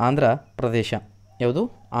 ಆಂಧ್ರ ಪ್ರದೇಶ. ಯಾವುದು?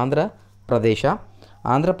 ಆಂಧ್ರ ಪ್ರದೇಶ.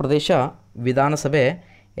 ಆಂಧ್ರ ಪ್ರದೇಶ ವಿಧಾನಸಭೆ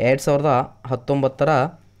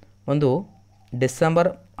 2019 ಡಿಸೆಂಬರ್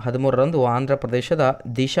 13ರಂದು ಆಂಧ್ರ ಪ್ರದೇಶದ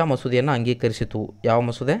ದಿಶಾ ಮಸೂದೆಯನ್ನು ಅಂಗೀಕರಿಸಿತು. ಯಾವ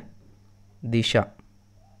ಮಸೂದೆ?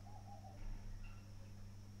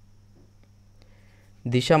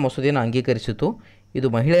 ದಿಶಾ ಮಸೂದೆಯನ್ನು ಅಂಗೀಕರಿಸಿತು. ಇದು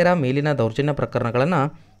ಮಹಿಳೆಯರ ಮೇಲಿನ ದೌರ್ಜನ್ಯ ಪ್ರಕರಣಗಳನ್ನು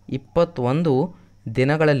 21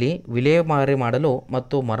 ದಿನಗಳಲ್ಲಿ ವಿಲೇವಾರಿ ಮಾಡಲು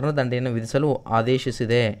ಮತ್ತು ಮರಣದಂಡನೆಯನ್ನು ವಿಧಿಸಲು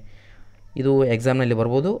ಆದೇಶಿಸಿದೆ. ಇದು ಎಕ್ಸಾಮ್ನಲ್ಲಿ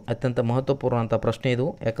ಬರ್ಬೋದು. ಅತ್ಯಂತ ಮಹತ್ವಪೂರ್ಣವಂಥ ಪ್ರಶ್ನೆ ಇದು.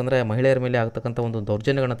 ಯಾಕಂದರೆ ಮಹಿಳೆಯರ ಮೇಲೆ ಆಗ್ತಕ್ಕಂಥ ಒಂದು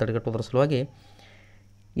ದೌರ್ಜನ್ಯಗಳನ್ನು ತಡೆಗಟ್ಟುವುದರ ಸಲುವಾಗಿ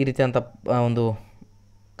ಈ ರೀತಿಯಂಥ ಒಂದು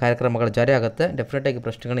ಕಾರ್ಯಕ್ರಮಗಳು ಜಾರಿ ಆಗುತ್ತೆ. ಡೆಫಿನೆಟಾಗಿ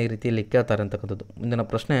ಪ್ರಶ್ನೆಗಳನ್ನ ಈ ರೀತಿಯಲ್ಲಿ ಕೇಳ್ತಾರೆ ಅಂತಕ್ಕಂಥದ್ದು. ಮುಂದಿನ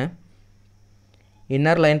ಪ್ರಶ್ನೆ.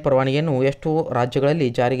 ಇನ್ನರ್ ಲೈನ್ ಪರವಾನಗಿಯನ್ನು ಎಷ್ಟು ರಾಜ್ಯಗಳಲ್ಲಿ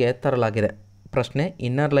ಜಾರಿಗೆ ತರಲಾಗಿದೆ? ಪ್ರಶ್ನೆ.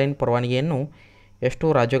 ಇನ್ನರ್ ಲೈನ್ ಪರವಾನಗಿಯನ್ನು ಎಷ್ಟು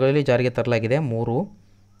ರಾಜ್ಯಗಳಲ್ಲಿ ಜಾರಿಗೆ ತರಲಾಗಿದೆ? 3,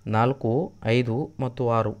 4, 5 ಮತ್ತು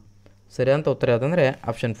 6. ಸರಿಯಾದ ಉತ್ತರ ಯಾವುದಂದರೆ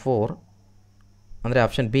ಆಪ್ಷನ್ 4, ಅಂದರೆ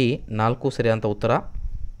ಆಪ್ಷನ್ ಬಿ 4 ಸರಿಯಾದ ಉತ್ತರ.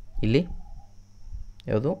 ಇಲ್ಲಿ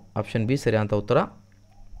ಯಾವುದು? ಆಪ್ಷನ್ ಬಿ ಸರಿಯಾದ ಉತ್ತರ.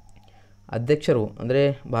 ಅಧ್ಯಕ್ಷರು ಅಂದರೆ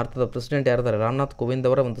ಭಾರತದ ಪ್ರೆಸಿಡೆಂಟ್ ಯಾರಿದ್ದಾರೆ? ರಾಮನಾಥ್ ಕೋವಿಂದ್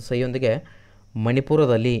ಅವರ ಒಂದು ಸಹಿಯೊಂದಿಗೆ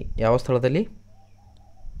ಮಣಿಪುರದಲ್ಲಿ, ಯಾವ ಸ್ಥಳದಲ್ಲಿ?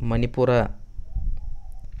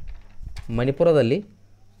 ಮಣಿಪುರದಲ್ಲಿ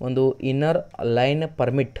ಒಂದು ಇನ್ನರ್ ಲೈನ್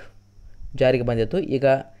ಪರ್ಮಿಟ್ ಜಾರಿಗೆ ಬಂದಿತ್ತು. ಈಗ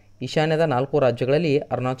ಈಶಾನ್ಯದ 4 ರಾಜ್ಯಗಳಲ್ಲಿ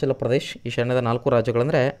ಅರುಣಾಚಲ ಪ್ರದೇಶ್, ಈಶಾನ್ಯದ 4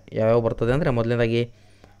 ರಾಜ್ಯಗಳಂದರೆ ಯಾವ್ಯಾವ ಬರ್ತದೆ ಅಂದರೆ ಮೊದಲನೇದಾಗಿ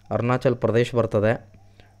ಅರುಣಾಚಲ್ ಪ್ರದೇಶ್ ಬರ್ತದೆ,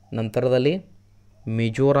 ನಂತರದಲ್ಲಿ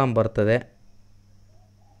ಮಿಜೋರಾಂ ಬರ್ತದೆ,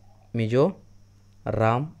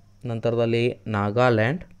 ನಂತರದಲ್ಲಿ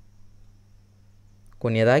ನಾಗಾಲ್ಯಾಂಡ್,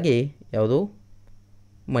 ಕೊನೆಯದಾಗಿ ಯಾವುದು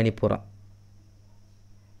ಮಣಿಪುರ.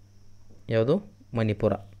 ಯಾವುದು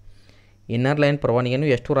ಮಣಿಪುರ. ಇನ್ನರ್ ಲೈನ್ ಪರವಾನಗಿಯನ್ನು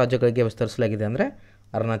ಎಷ್ಟು ರಾಜ್ಯಗಳಿಗೆ ವಿಸ್ತರಿಸಲಾಗಿದೆ ಅಂದರೆ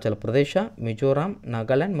ಅರುಣಾಚಲ ಪ್ರದೇಶ, ಮಿಜೋರಾಂ,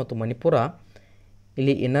 ನಾಗಾಲ್ಯಾಂಡ್ ಮತ್ತು ಮಣಿಪುರ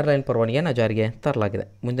ಇಲ್ಲಿ ಇನ್ನರ್ ಲೈನ್ ಪರವಾನಗಿಯನ್ನು ಜಾರಿಗೆ ತರಲಾಗಿದೆ.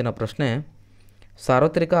 ಮುಂದಿನ ಪ್ರಶ್ನೆ,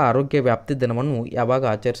 ಸಾರ್ವತ್ರಿಕ ಆರೋಗ್ಯ ವ್ಯಾಪ್ತಿ ದಿನವನ್ನು ಯಾವಾಗ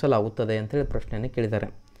ಆಚರಿಸಲಾಗುತ್ತದೆ ಅಂತೇಳಿ ಪ್ರಶ್ನೆಯನ್ನು ಕೇಳಿದ್ದಾರೆ.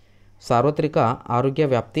 ಸಾರ್ವತ್ರಿಕ ಆರೋಗ್ಯ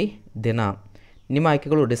ವ್ಯಾಪ್ತಿ ದಿನ ನಿಮ್ಮ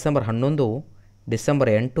ಆಯ್ಕೆಗಳು ಡಿಸೆಂಬರ್ 11, ಡಿಸೆಂಬರ್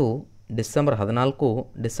 8, ಡಿಸೆಂಬರ್ 14,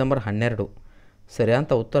 ಡಿಸೆಂಬರ್ 12.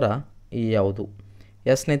 ಸರಿಯಾದ ಉತ್ತರ ಯಾವುದು?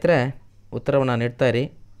 ಸ್ನೇಹಿತರೆ, ಉತ್ತರವನ್ನು ನೀಡ್ತಾ ಇರಿ,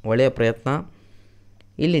 ಒಳ್ಳೆಯ ಪ್ರಯತ್ನ.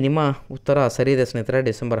 ಇಲ್ಲಿ ನಿಮ್ಮ ಉತ್ತರ ಸರಿ ಇದೆ ಸ್ನೇಹಿತರೆ.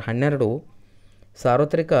 ಡಿಸೆಂಬರ್ 12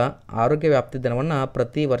 ಸಾರ್ವತ್ರಿಕ ಆರೋಗ್ಯ ವ್ಯಾಪ್ತಿ ದಿನವನ್ನು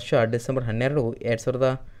ಪ್ರತಿ ವರ್ಷ ಡಿಸೆಂಬರ್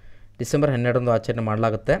 12 ಡಿಸೆಂಬರ್ 12 ಆಚರಣೆ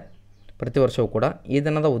ಮಾಡಲಾಗುತ್ತೆ ಪ್ರತಿ ವರ್ಷವೂ ಕೂಡ. ಈ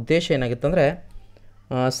ದಿನದ ಉದ್ದೇಶ ಏನಾಗಿತ್ತು ಅಂದರೆ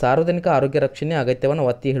ಸಾರ್ವಜನಿಕ ಆರೋಗ್ಯ ರಕ್ಷಣೆ ಅಗತ್ಯವನ್ನು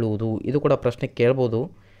ಒತ್ತಿ ಹೇಳುವುದು. ಇದು ಕೂಡ ಪ್ರಶ್ನೆ ಕೇಳ್ಬೋದು.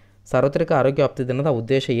 ಸಾರ್ವತ್ರಿಕ ಆರೋಗ್ಯ ವ್ಯಾಪ್ತಿ ದಿನದ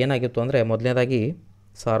ಉದ್ದೇಶ ಏನಾಗಿತ್ತು ಅಂದರೆ ಮೊದಲನೇದಾಗಿ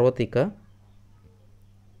ಸಾರ್ವತ್ರಿಕ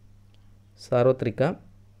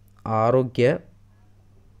ಆರೋಗ್ಯ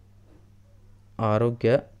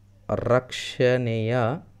ರಕ್ಷಣೆಯ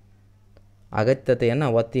ಅಗತ್ಯತೆಯನ್ನು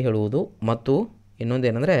ಒತ್ತಿ ಹೇಳುವುದು ಮತ್ತು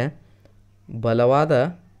ಇನ್ನೊಂದೇನೆಂದರೆ ಬಲವಾದ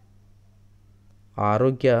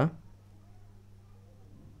ಆರೋಗ್ಯ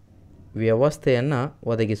ವ್ಯವಸ್ಥೆಯನ್ನು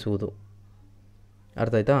ಒದಗಿಸುವುದು.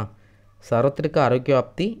 ಅರ್ಥ ಆಯ್ತಾ? ಸಾರ್ವತ್ರಿಕ ಆರೋಗ್ಯ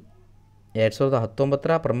ವ್ಯಾಪ್ತಿ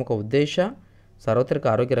 2019 ಪ್ರಮುಖ ಉದ್ದೇಶ ಸಾರ್ವತ್ರಿಕ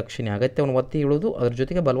ಆರೋಗ್ಯ ರಕ್ಷಣೆ ಅಗತ್ಯವನ್ನು ಒತ್ತಿ ಹೇಳುವುದು, ಅದರ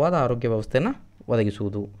ಜೊತೆಗೆ ಬಲವಾದ ಆರೋಗ್ಯ ವ್ಯವಸ್ಥೆಯನ್ನು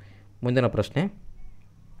ಒದಗಿಸುವುದು. ಮುಂದಿನ ಪ್ರಶ್ನೆ,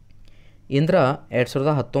 ಇಂದ್ರ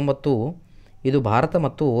 2019 ಇದು ಭಾರತ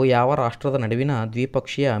ಮತ್ತು ಯಾವ ರಾಷ್ಟ್ರದ ನಡುವಿನ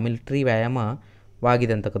ದ್ವಿಪಕ್ಷೀಯ ಮಿಲಿಟರಿ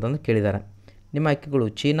ವ್ಯಾಯಾಮವಾಗಿದೆ ಅಂತಕ್ಕಂಥದ್ದು ಕೇಳಿದ್ದಾರೆ. ನಿಮ್ಮ ಆಯ್ಕೆಗಳು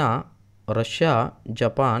ಚೀನಾ, ರಷ್ಯಾ,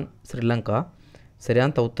 ಜಪಾನ್, ಶ್ರೀಲಂಕಾ.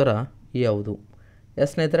 ಸರಿಯಾದ ಉತ್ತರ ಯಾವುದು?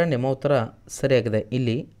 ಸ್ನೇಹಿತರೆ, ನಿಮ್ಮ ಉತ್ತರ ಸರಿಯಾಗಿದೆ.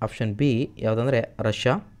 ಇಲ್ಲಿ ಆಪ್ಷನ್ ಬಿ ಯಾವುದಂದರೆ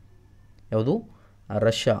ರಷ್ಯಾ. ಯಾವುದು?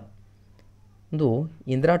 ರಷ್ಯಾ. ಇದು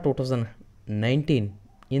ಇಂದಿರಾ 2019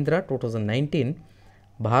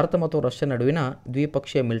 ಭಾರತ ಮತ್ತು ರಷ್ಯಾ ನಡುವಿನ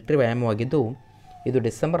ದ್ವಿಪಕ್ಷೀಯ ಮಿಲಿಟರಿ ವ್ಯಾಯಾಮವಾಗಿದ್ದು ಇದು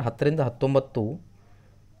ಡಿಸೆಂಬರ್ 10ರಿಂದ 19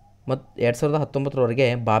 ಮತ್ತು 2019ರವರೆಗೆ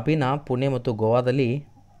ಬಾಬಿನಾ, ಪುಣೆ ಮತ್ತು ಗೋವಾದಲ್ಲಿ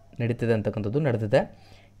ನಡೀತಿದೆ ಅಂತಕ್ಕಂಥದ್ದು ನಡೆದಿದೆ.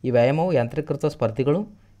 ಈ ವ್ಯಾಯಾಮವು ಯಾಂತ್ರೀಕೃತ ಸ್ಪರ್ಧೆಗಳು,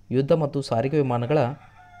 ಯುದ್ಧ ಮತ್ತು ಸಾರಿಗೆ ವಿಮಾನಗಳ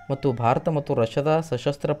ಮತ್ತು ಭಾರತ ಮತ್ತು ರಷ್ಯಾದ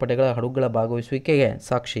ಸಶಸ್ತ್ರ ಪಡೆಗಳ ಹಡಗುಗಳ ಭಾಗವಹಿಸುವಿಕೆಗೆ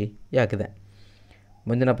ಸಾಕ್ಷಿಯಾಗಿದೆ.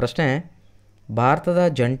 ಮುಂದಿನ ಪ್ರಶ್ನೆ, ಭಾರತದ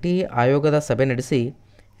ಜಂಟಿ ಆಯೋಗದ ಸಭೆ ನಡೆಸಿ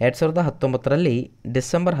 2019ರಲ್ಲಿ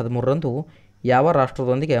ಡಿಸೆಂಬರ್ 13ರಂದು ಯಾವ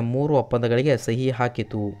ರಾಷ್ಟ್ರದೊಂದಿಗೆ 3 ಒಪ್ಪಂದಗಳಿಗೆ ಸಹಿ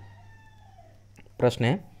ಹಾಕಿತು? ಪ್ರಶ್ನೆ,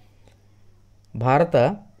 ಭಾರತ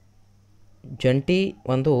ಜಂಟಿ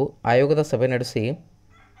ಒಂದು ಆಯೋಗದ ಸಭೆ ನಡೆಸಿ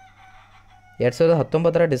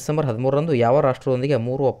 2019 ಡಿಸೆಂಬರ್ 13ರಂದು ಯಾವ ರಾಷ್ಟ್ರದೊಂದಿಗೆ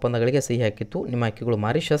 3 ಒಪ್ಪಂದಗಳಿಗೆ ಸಹಿ ಹಾಕಿತ್ತು? ನಿಮ್ಮ ಆಯ್ಕೆಗಳು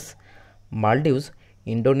ಮಾರಿಷಸ್, ಮಾಲ್ಡೀವ್ಸ್,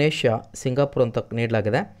 ಇಂಡೋನೇಷ್ಯಾ, ಸಿಂಗಾಪುರ್ ಅಂತ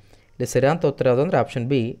ನೀಡಲಾಗಿದೆ. ಇಲ್ಲಿ ಸರಿಯಾದ ಉತ್ತರ ಯಾವುದಂದರೆ ಆಪ್ಷನ್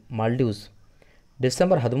ಬಿ ಮಾಲ್ಡೀವ್ಸ್.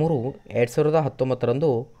 ಡಿಸೆಂಬರ್ 13, 2019ರಂದು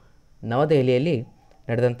ನವದೆಹಲಿಯಲ್ಲಿ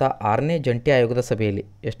ನಡೆದಂಥ 6ನೇ ಜಂಟಿ ಆಯೋಗದ ಸಭೆಯಲ್ಲಿ,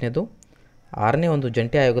 ಎಷ್ಟನೇದು? 6ನೇ ಒಂದು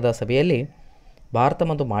ಜಂಟಿ ಆಯೋಗದ ಸಭೆಯಲ್ಲಿ ಭಾರತ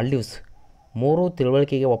ಮತ್ತು ಮಾಲ್ಡೀವ್ಸ್ 3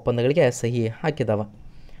 ತಿಳುವಳಿಕೆಗೆ ಒಪ್ಪಂದಗಳಿಗೆ ಸಹಿ ಹಾಕಿದವ.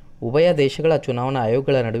 ಉಭಯ ದೇಶಗಳ ಚುನಾವಣಾ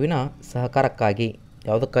ಆಯೋಗಗಳ ನಡುವಿನ ಸಹಕಾರಕ್ಕಾಗಿ,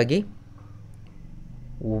 ಯಾವುದಕ್ಕಾಗಿ?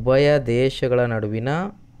 ಉಭಯ ದೇಶಗಳ ನಡುವಿನ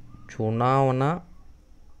ಚುನಾವಣಾ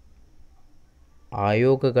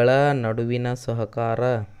ಆಯೋಗಗಳ ನಡುವಿನ ಸಹಕಾರ,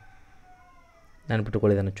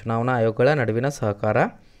 ನೆನಪಿಟ್ಟುಕೊಳ್ಳಿದ್ದಾನೆ, ಚುನಾವಣಾ ಆಯೋಗಗಳ ನಡುವಿನ ಸಹಕಾರ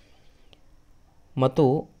ಮತ್ತು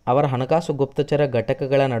ಅವರ ಹಣಕಾಸು ಗುಪ್ತಚರ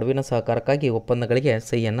ಘಟಕಗಳ ನಡುವಿನ ಸಹಕಾರಕ್ಕಾಗಿ ಒಪ್ಪಂದಗಳಿಗೆ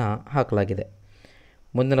ಸಹಿಯನ್ನು ಹಾಕಲಾಗಿದೆ.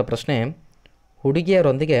 ಮುಂದಿನ ಪ್ರಶ್ನೆ,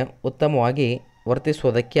 ಹುಡುಗಿಯರೊಂದಿಗೆ ಉತ್ತಮವಾಗಿ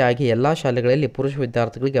ವರ್ತಿಸುವುದಕ್ಕೆ ಆಗಿ ಎಲ್ಲ ಶಾಲೆಗಳಲ್ಲಿ ಪುರುಷ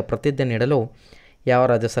ವಿದ್ಯಾರ್ಥಿಗಳಿಗೆ ಪ್ರತಿಜ್ಞೆ ನೀಡಲು ಯಾವ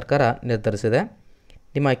ರಾಜ್ಯ ಸರ್ಕಾರ ನಿರ್ಧರಿಸಿದೆ?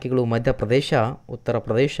 ನಿಮ್ಮ ಆಯ್ಕೆಗಳು ಮಧ್ಯಪ್ರದೇಶ, ಉತ್ತರ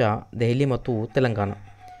ಪ್ರದೇಶ, ದೆಹಲಿ ಮತ್ತು ತೆಲಂಗಾಣ.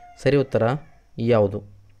 ಸರಿ ಉತ್ತರ ಯಾವುದು?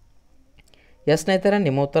 ಸ್ನೇಹಿತರೆ,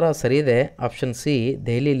 ನಿಮ್ಮ ಉತ್ತರ ಸರಿ ಇದೆ. ಆಪ್ಷನ್ ಸಿ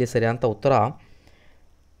ದೆಹಲಿಯಲ್ಲಿ ಸರಿಯಾದ ಉತ್ತರ.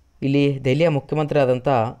 ಇಲ್ಲಿ ದೆಹಲಿಯ ಮುಖ್ಯಮಂತ್ರಿ ಆದಂಥ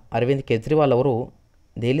ಅರವಿಂದ್ ಕೇಜ್ರಿವಾಲ್ ಅವರು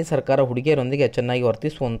ದೆಹಲಿ ಸರ್ಕಾರ ಹುಡುಗಿಯರೊಂದಿಗೆ ಚೆನ್ನಾಗಿ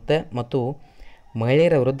ವರ್ತಿಸುವಂತೆ ಮತ್ತು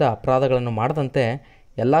ಮಹಿಳೆಯರ ವಿರುದ್ಧ ಅಪರಾಧಗಳನ್ನು ಮಾಡದಂತೆ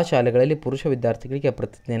ಎಲ್ಲ ಶಾಲೆಗಳಲ್ಲಿ ಪುರುಷ ವಿದ್ಯಾರ್ಥಿಗಳಿಗೆ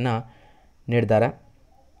ಪ್ರತಿಜ್ಞೆಯನ್ನು ನೀಡಿದ್ದಾರೆ.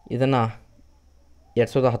 ಇದನ್ನು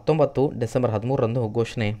 2019 ಡಿಸೆಂಬರ್ 13ರಂದು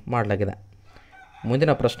ಘೋಷಣೆ ಮಾಡಲಾಗಿದೆ.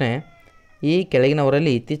 ಮುಂದಿನ ಪ್ರಶ್ನೆ, ಈ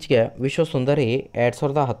ಕೆಳಗಿನವರಲ್ಲಿ ಇತ್ತೀಚೆಗೆ ವಿಶ್ವಸುಂದರಿ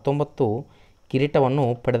 2019 ಕಿರೀಟವನ್ನು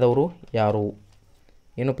ಪಡೆದವರು ಯಾರು?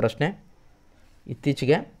 ಏನು ಪ್ರಶ್ನೆ?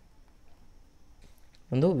 ಇತ್ತೀಚೆಗೆ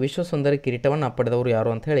ಒಂದು ವಿಶ್ವಸುಂದರಿ ಕಿರೀಟವನ್ನು ಪಡೆದವರು ಯಾರು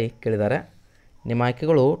ಅಂತ ಹೇಳಿ ಕೇಳಿದ್ದಾರೆ. ನಿಮ್ಮ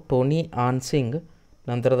ಆಯ್ಕೆಗಳು ಟೋನಿ ಆನ್ ಸಿಂಗ್,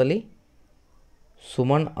 ನಂತರದಲ್ಲಿ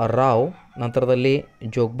ಸುಮನ್ ರಾವ್, ನಂತರದಲ್ಲಿ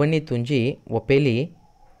ಜೋಗ್ಬನಿ ತುಂಜಿ ಒಪೇಲಿ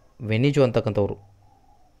ವೆನಿಜು ಅಂತಕ್ಕಂಥವ್ರು.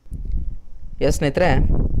 ಸ್ನೇಹಿತರೆ,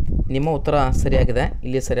 ನಿಮ್ಮ ಉತ್ತರ ಸರಿಯಾಗಿದೆ.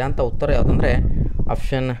 ಇಲ್ಲಿ ಸರಿಯಾದ ಉತ್ತರ ಯಾವುದಂದರೆ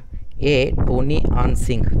option A Tony on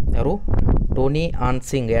Singh. ಯಾರು? Tony on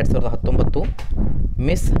Singh 2019,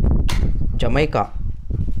 miss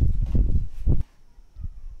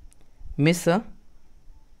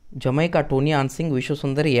Jamaica Tony on Singh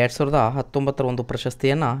ವಿಶ್ವಸುಂದರಿ 2019 ಒಂದು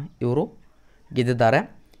ಪ್ರಶಸ್ತಿಯನ್ನು ಇವರು ಗೆದ್ದಿದ್ದಾರೆ.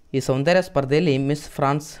 ಈ ಸೌಂದರ್ಯ ಸ್ಪರ್ಧೆಯಲ್ಲಿ ಮಿಸ್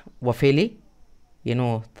ಫ್ರಾನ್ಸ್ ವಫೇಲಿ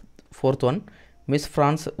ಮಿಸ್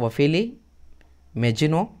ಫ್ರಾನ್ಸ್ ವಫೇಲಿ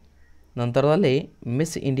ಮೆಜಿನೋ, ನಂತರದಲ್ಲಿ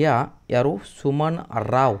ಮಿಸ್ ಇಂಡಿಯಾ ಯಾರು ಸುಮನ್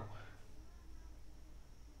ರಾವ್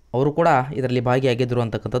ಅವರು ಕೂಡ ಇದರಲ್ಲಿ ಭಾಗಿಯಾಗಿದ್ದರು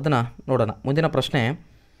ಅಂತಕ್ಕಂಥದ್ದನ್ನು ನೋಡೋಣ. ಮುಂದಿನ ಪ್ರಶ್ನೆ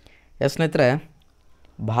ಸ್ನೇಹಿತರೆ,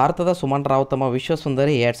 ಭಾರತದ ಸುಮನ್ ರಾವ್ ತಮ್ಮ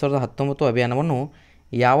ವಿಶ್ವಸುಂದರಿ 2019 ಅಭಿಯಾನವನ್ನು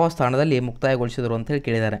ಯಾವ ಸ್ಥಾನದಲ್ಲಿ ಮುಕ್ತಾಯಗೊಳಿಸಿದರು ಅಂತೇಳಿ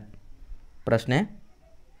ಕೇಳಿದ್ದಾರೆ. ಪ್ರಶ್ನೆ,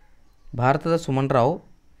 ಭಾರತದ ಸುಮನ್ ರಾವ್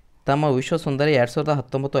ತಮ್ಮ ವಿಶ್ವಸುಂದರಿ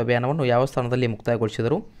 2019 ಅಭಿಯಾನವನ್ನು ಯಾವ ಸ್ಥಾನದಲ್ಲಿ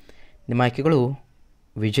ಮುಕ್ತಾಯಗೊಳಿಸಿದರು? ನಿಮ್ಮ ಆಯ್ಕೆಗಳು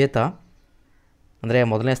ವಿಜೇತ ಅಂದರೆ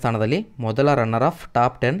ಮೊದಲನೇ ಸ್ಥಾನದಲ್ಲಿ, ಮೊದಲ ರನ್ನರ್ ಆಫ್,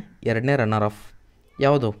 ಟಾಪ್ 10, ಎರಡನೇ ರನ್ನರ್ ಆಫ್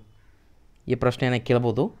ಯಾವುದು? ಈ ಪ್ರಶ್ನೆಯನ್ನು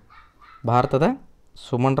ಕೇಳ್ಬೋದು. ಭಾರತದ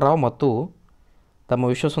ಸುಮನ್ ರಾವ್ ಮತ್ತು ತಮ್ಮ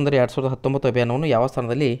ವಿಶ್ವಸುಂದರಿ 2019 ಅಭಿಯಾನವನ್ನು ಯಾವ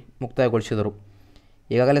ಸ್ಥಾನದಲ್ಲಿ ಮುಕ್ತಾಯಗೊಳಿಸಿದರು?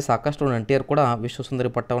 ಈಗಾಗಲೇ ಸಾಕಷ್ಟು ನಂಟಿಯರು ಕೂಡ ವಿಶ್ವಸುಂದರಿ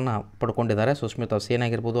ಪಟ್ಟವನ್ನು ಪಡ್ಕೊಂಡಿದ್ದಾರೆ. ಸುಸ್ಮಿತಾ ಸೇನ್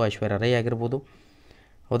ಆಗಿರ್ಬೋದು, ಐಶ್ವರ್ಯ ರೈ ಆಗಿರ್ಬೋದು.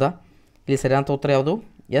 ಹೌದಾ? ಇಲ್ಲಿ ಸರಿಯಾದ ಉತ್ತರ ಯಾವುದು?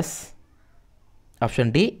 ಎಸ್,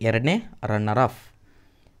 ಆಪ್ಷನ್ ಡಿ, ಎರಡನೇ ರನ್ನರ್ ಆಫ್.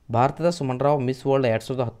 ಭಾರತದ ಸುಮನ್ ರಾವ್ ಮಿಸ್ ವರ್ಲ್ಡ್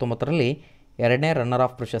 2019ರಲ್ಲಿ ಎರಡನೇ ರನ್ನರ್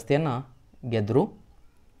ಆಫ್ ಪ್ರಶಸ್ತಿಯನ್ನು ಗೆದ್ದರು.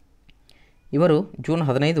 ಇವರು ಜೂನ್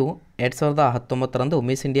 15, 2019ರಂದು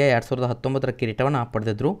ಮಿಸ್ ಇಂಡಿಯಾ 2019 ಕಿರೀಟವನ್ನು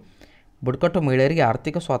ಪಡೆದಿದ್ದರು. ಬುಡಕಟ್ಟು ಮಹಿಳೆಯರಿಗೆ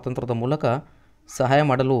ಆರ್ಥಿಕ ಸ್ವಾತಂತ್ರ್ಯದ ಮೂಲಕ ಸಹಾಯ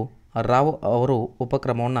ಮಾಡಲು ರಾವ್ ಅವರು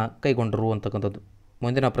ಉಪಕ್ರಮವನ್ನು ಕೈಗೊಂಡರು ಅಂತಕ್ಕಂಥದ್ದು.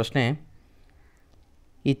 ಮುಂದಿನ ಪ್ರಶ್ನೆ,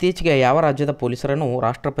 ಇತ್ತೀಚೆಗೆ ಯಾವ ರಾಜ್ಯದ ಪೊಲೀಸರನ್ನು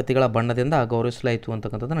ರಾಷ್ಟ್ರಪತಿಗಳ ಬಣ್ಣದಿಂದ ಗೌರವಿಸಲಾಯಿತು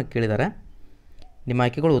ಅಂತಕ್ಕಂಥದ್ದನ್ನು ಕೇಳಿದ್ದಾರೆ. ನಿಮ್ಮ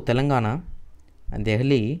ಆಯ್ಕೆಗಳು ತೆಲಂಗಾಣ,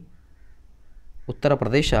 ದೆಹಲಿ, ಉತ್ತರ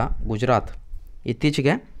ಪ್ರದೇಶ, ಗುಜರಾತ್.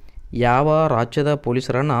 ಇತ್ತೀಚೆಗೆ ಯಾವ ರಾಜ್ಯದ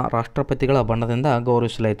ಪೊಲೀಸರನ್ನು ರಾಷ್ಟ್ರಪತಿಗಳ ಬಣ್ಣದಿಂದ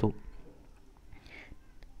ಗೌರವಿಸಲಾಯಿತು?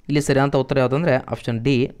 ಇಲ್ಲಿ ಸರಿಯಾದ ಉತ್ತರ ಯಾವುದಂದರೆ ಆಪ್ಷನ್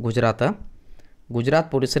ಡಿ, ಗುಜರಾತ್. ಗುಜರಾತ್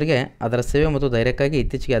ಪೊಲೀಸರಿಗೆ ಅದರ ಸೇವೆ ಮತ್ತು ಧೈರ್ಯಕ್ಕಾಗಿ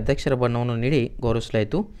ಇತ್ತೀಚೆಗೆ ಅಧ್ಯಕ್ಷರ ಬಣ್ಣವನ್ನು ನೀಡಿ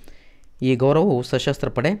ಗೌರವಿಸಲಾಯಿತು. ಈ ಗೌರವವು ಸಶಸ್ತ್ರ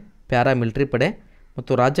ಪಡೆ, ಪ್ಯಾರಾಮಿಲಿಟರಿ ಪಡೆ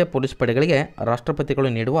ಮತ್ತು ರಾಜ್ಯ ಪೊಲೀಸ್ ಪಡೆಗಳಿಗೆ ರಾಷ್ಟ್ರಪತಿಗಳು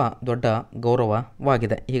ನೀಡುವ ದೊಡ್ಡ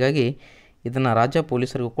ಗೌರವವಾಗಿದೆ. ಹೀಗಾಗಿ ಇದನ್ನು ರಾಜ್ಯ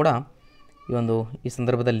ಪೊಲೀಸರಿಗೂ ಕೂಡ ಈ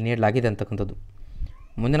ಸಂದರ್ಭದಲ್ಲಿ ನೀಡಲಾಗಿದೆ ಅಂತಕ್ಕಂಥದ್ದು.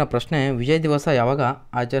 ಮುಂದಿನ ಪ್ರಶ್ನೆ, ವಿಜಯ್ ದಿವಸ ಯಾವಾಗ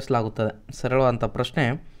ಆಚರಿಸಲಾಗುತ್ತದೆ? ಸರಳವಾದಂಥ ಪ್ರಶ್ನೆ.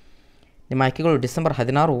 ನಿಮ್ಮ ಆಯ್ಕೆಗಳು ಡಿಸೆಂಬರ್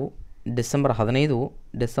 16, ಡಿಸೆಂಬರ್ 15,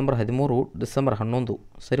 ಡಿಸೆಂಬರ್ 13, ಡಿಸೆಂಬರ್ 11.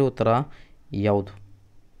 ಸರಿ ಉತ್ತರ ಯಾವುದು?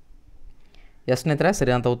 ಸ್ನೇಹಿತರೆ,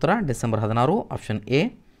 ಸರಿಯಾದ ಉತ್ತರ ಡಿಸೆಂಬರ್ 16, ಆಪ್ಷನ್ ಎ.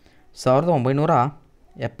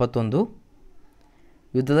 1971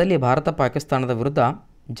 ಯುದ್ಧದಲ್ಲಿ ಭಾರತ ಪಾಕಿಸ್ತಾನದ ವಿರುದ್ಧ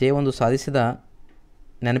ಜಯವನ್ನು ಸಾಧಿಸಿದ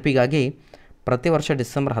ನೆನಪಿಗಾಗಿ ಪ್ರತಿ ವರ್ಷ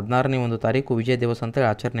ಡಿಸೆಂಬರ್ 16ನೇ ಒಂದು ತಾರೀಕು ವಿಜಯ್ ದಿವಸ್ ಅಂತೇಳಿ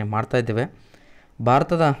ಆಚರಣೆ ಮಾಡ್ತಾಯಿದ್ದೇವೆ.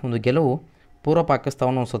 ಭಾರತದ ಒಂದು ಗೆಲುವು ಪೂರ್ವ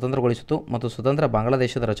ಪಾಕಿಸ್ತಾನವನ್ನು ಸ್ವತಂತ್ರಗೊಳಿಸಿತು ಮತ್ತು ಸ್ವತಂತ್ರ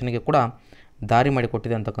ಬಾಂಗ್ಲಾದೇಶದ ರಚನೆಗೆ ಕೂಡ ದಾರಿ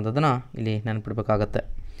ಮಾಡಿಕೊಟ್ಟಿದೆ ಅಂತಕ್ಕಂಥದ್ದನ್ನು ಇಲ್ಲಿ ನೆನಪಿಡಬೇಕಾಗತ್ತೆ.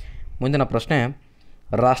 ಮುಂದಿನ ಪ್ರಶ್ನೆ,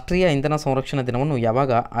 ರಾಷ್ಟ್ರೀಯ ಇಂಧನ ಸಂರಕ್ಷಣಾ ದಿನವನ್ನು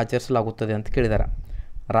ಯಾವಾಗ ಆಚರಿಸಲಾಗುತ್ತದೆ ಅಂತ ಕೇಳಿದ್ದಾರೆ.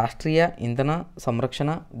 ರಾಷ್ಟ್ರೀಯ ಇಂಧನ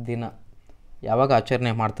ಸಂರಕ್ಷಣಾ ದಿನ ಯಾವಾಗ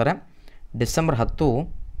ಆಚರಣೆ ಮಾಡ್ತಾರೆ? ಡಿಸೆಂಬರ್ 10,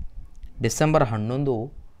 ಡಿಸೆಂಬರ್ 11,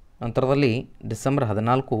 ನಂತರದಲ್ಲಿ ಡಿಸೆಂಬರ್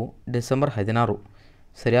 14, ಡಿಸೆಂಬರ್ 16.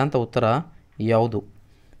 ಸರಿಯಾದ ಉತ್ತರ ಯಾವುದು?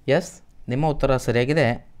 ಎಸ್, ನಿಮ್ಮ ಉತ್ತರ ಸರಿಯಾಗಿದೆ.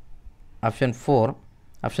 Option 4,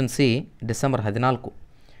 option C, December 14.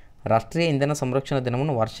 ರಾಷ್ಟ್ರೀಯ ಇಂಧನ ಸಂರಕ್ಷಣಾ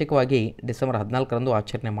ದಿನವನ್ನು ವಾರ್ಷಿಕವಾಗಿ ಡಿಸೆಂಬರ್ 14ರಂದು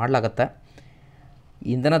ಆಚರಣೆ ಮಾಡಲಾಗುತ್ತೆ.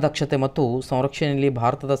 ಇಂಧನ ದಕ್ಷತೆ ಮತ್ತು ಸಂರಕ್ಷಣೆಯಲ್ಲಿ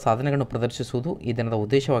ಭಾರತದ ಸಾಧನೆಗಳನ್ನು ಪ್ರದರ್ಶಿಸುವುದು ಈ ದಿನದ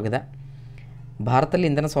ಉದ್ದೇಶವಾಗಿದೆ. ಭಾರತದಲ್ಲಿ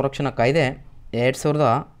ಇಂಧನ ಸಂರಕ್ಷಣಾ ಕಾಯ್ದೆ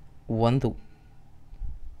 2001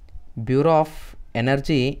 ಬ್ಯೂರೋ ಆಫ್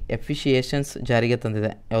ಎನರ್ಜಿ ಎಫಿಷಿಯೇಷನ್ಸ್ ಜಾರಿಗೆ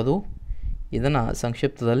ತಂದಿದೆ. ಯಾವುದು? ಇದನ್ನು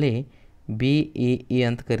ಸಂಕ್ಷಿಪ್ತದಲ್ಲಿ BEE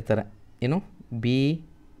ಅಂತ ಕರೀತಾರೆ. ಏನು?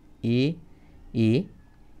 BEE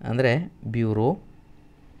ಅಂದರೆ ಬ್ಯೂರೋ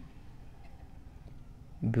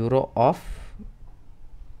ಆಫ್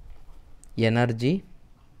ಎನರ್ಜಿ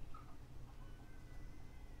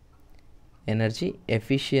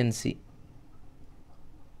ಎಫಿಷಿಯನ್ಸಿ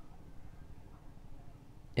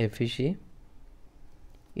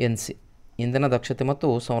ಇಂಧನ ದಕ್ಷತೆ ಮತ್ತು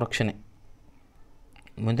ಸಂರಕ್ಷಣೆ.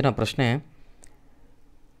 ಮುಂದಿನ ಪ್ರಶ್ನೆ,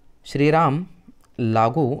 ಶ್ರೀರಾಮ್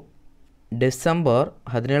ಲಾಗೂ ಡಿಸೆಂಬರ್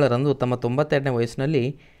 17ರಂದು ತಮ್ಮ 92ನೇ ವಯಸ್ಸಿನಲ್ಲಿ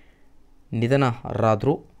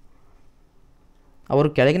ನಿಧನರಾದರು. ಅವರು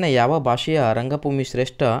ಕೆಳಗಿನ ಯಾವ ಭಾಷೆಯ ರಂಗಭೂಮಿ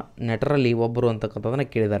ಶ್ರೇಷ್ಠ ನಟರಲ್ಲಿ ಒಬ್ಬರು ಅಂತಕ್ಕಂಥದ್ದನ್ನು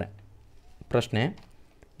ಕೇಳಿದ್ದಾರೆ. ಪ್ರಶ್ನೆ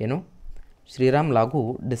ಏನು? ಶ್ರೀರಾಮ್ ಲಾಗೂ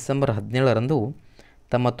ಡಿಸೆಂಬರ್ 17ರಂದು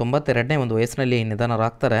ತಮ್ಮ 92ನೇ ಒಂದು ವಯಸ್ಸಿನಲ್ಲಿ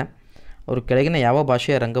ನಿಧನರಾಗ್ತಾರೆ. ಅವರು ಕೆಳಗಿನ ಯಾವ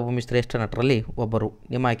ಭಾಷೆಯ ರಂಗಭೂಮಿ ಶ್ರೇಷ್ಠ ನಟರಲ್ಲಿ ಒಬ್ಬರು?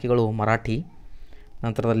 ನಿಮ್ಮ ಆಯ್ಕೆಗಳು ಮರಾಠಿ,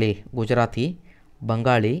 ನಂತರದಲ್ಲಿ ಗುಜರಾತಿ,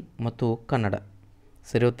 ಬಂಗಾಳಿ ಮತ್ತು ಕನ್ನಡ.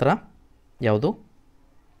 ಸರಿ ಉತ್ತರ ಯಾವುದು?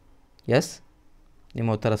 ಎಸ್, ನಿಮ್ಮ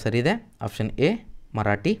ಉತ್ತರ ಸರಿಯಿದೆ. Option A,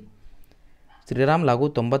 Marathi. ಶ್ರೀರಾಮ್ ಲಾಗೂ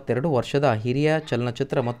 92 ವರ್ಷದ ಹಿರಿಯ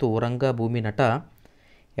ಚಲನಚಿತ್ರ ಮತ್ತು ರಂಗಭೂಮಿ ನಟ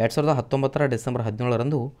 2019 ಡಿಸೆಂಬರ್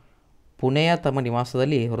 17ರಂದು ಪುಣೆಯ ತಮ್ಮ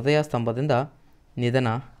ನಿವಾಸದಲ್ಲಿ ಹೃದಯ ಸ್ತಂಭದಿಂದ ನಿಧನ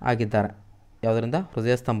ಆಗಿದ್ದಾರೆ. ಯಾವುದರಿಂದ?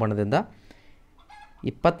 ಹೃದಯ ಸ್ತಂಭನದಿಂದ.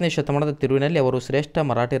 20ನೇ ಶತಮಾನದ ತಿರುವಿನಲ್ಲಿ ಅವರು ಶ್ರೇಷ್ಠ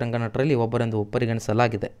ಮರಾಠಿ ರಂಗನಟರಲ್ಲಿ ಒಬ್ಬರೆಂದು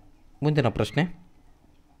ಪರಿಗಣಿಸಲಾಗಿದೆ. ಮುಂದಿನ ಪ್ರಶ್ನೆ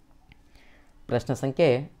ಸಂಖ್ಯೆ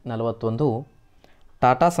 41.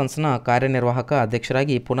 ಟಾಟಾ ಸನ್ಸ್ನ ಕಾರ್ಯನಿರ್ವಾಹಕ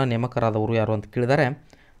ಅಧ್ಯಕ್ಷರಾಗಿ ಪುನಃ ನೇಮಕರಾದವರು ಯಾರು ಅಂತ ಕೇಳಿದರೆ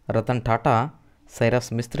ರತನ್ ಟಾಟಾ, ಸೈರಸ್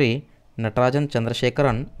ಮಿಸ್ತ್ರಿ, ನಟರಾಜನ್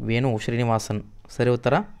ಚಂದ್ರಶೇಖರನ್, ವೇಣು ಶ್ರೀನಿವಾಸನ್. ಸರಿ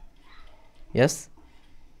ಉತ್ತರ ಎಸ್.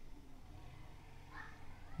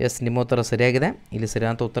 ನಿಮ್ಮ ಉತ್ತರ ಸರಿಯಾಗಿದೆ. ಇಲ್ಲಿ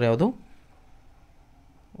ಸರಿಯಾದ ಉತ್ತರ ಯಾವುದು?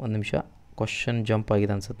 ಒಂದು ನಿಮಿಷ, ಕ್ವಶನ್ ಜಂಪ್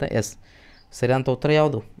ಆಗಿದೆ ಅನಿಸುತ್ತೆ. ಎಸ್, ಸರಿಯಾದ ಉತ್ತರ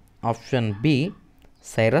ಯಾವುದು? Option B,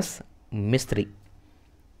 Cyrus Mistry.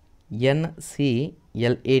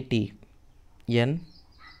 NCLAT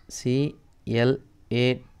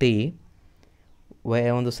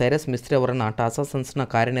ಒಂದು ಸೈರಸ್ ಮಿಸ್ತ್ರಿ ಅವರನ್ನು ಟಾಟಾ ಸನ್ಸ್ನ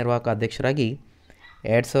ಕಾರ್ಯನಿರ್ವಾಹಕ ಅಧ್ಯಕ್ಷರಾಗಿ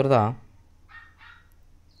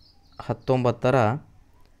 2019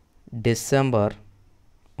 ಡಿಸೆಂಬರ್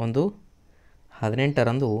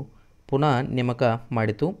 18ರಂದು ಪುನಃ ನೇಮಕ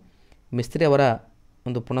ಮಾಡಿತು. ಮಿಸ್ತ್ರಿ ಅವರ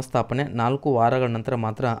ಒಂದು ಪುನಃಸ್ಥಾಪನೆ 4 ವಾರಗಳ ನಂತರ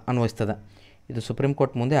ಮಾತ್ರ ಅನ್ವಯಿಸ್ತದೆ. ಇದು ಸುಪ್ರೀಂ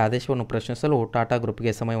ಕೋರ್ಟ್ ಮುಂದೆ ಆದೇಶವನ್ನು ಪ್ರಶ್ನಿಸಲು ಟಾಟಾ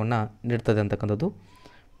ಗ್ರೂಪ್ಗೆ ಸಮಯವನ್ನು ನೀಡ್ತದೆ ಅಂತಕ್ಕಂಥದ್ದು.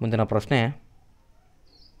 ಮುಂದಿನ ಪ್ರಶ್ನೆ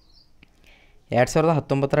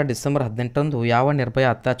 2019 ಡಿಸೆಂಬರ್ 18ರಂದು ಯಾವ ನಿರ್ಭಯ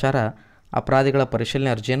ಅತ್ಯಾಚಾರ ಅಪರಾಧಿಗಳ ಪರಿಶೀಲನೆ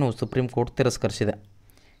ಅರ್ಜಿಯನ್ನು ಸುಪ್ರೀಂ ಕೋರ್ಟ್ ತಿರಸ್ಕರಿಸಿದೆ?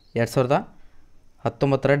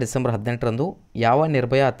 2019 ಡಿಸೆಂಬರ್ 18ರಂದು ಯಾವ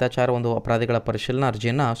ನಿರ್ಭಯ ಅತ್ಯಾಚಾರ ಒಂದು ಅಪರಾಧಿಗಳ ಪರಿಶೀಲನಾ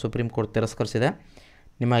ಅರ್ಜಿಯನ್ನು ಸುಪ್ರೀಂ ಕೋರ್ಟ್ ತಿರಸ್ಕರಿಸಿದೆ?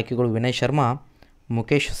 ನಿಮ್ಮ ಆಯ್ಕೆಗಳು ವಿನಯ್ ಶರ್ಮಾ,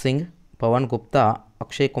 ಮುಖೇಶ್ ಸಿಂಗ್, ಪವನ್ ಗುಪ್ತಾ,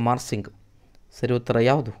 ಅಕ್ಷಯ್ ಕುಮಾರ್ ಸಿಂಗ್. ಸರಿ ಉತ್ತರ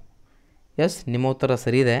ಯಾವುದು? ಎಸ್, ನಿಮ್ಮ ಉತ್ತರ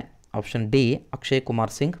ಸರಿಯಿದೆ. Option D, Akshay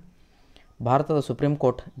Kumar Singh. ಭಾರತದ ಸುಪ್ರೀಂ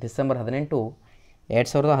ಕೋರ್ಟ್ ಡಿಸೆಂಬರ್ 18,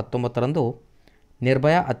 2019ರಂದು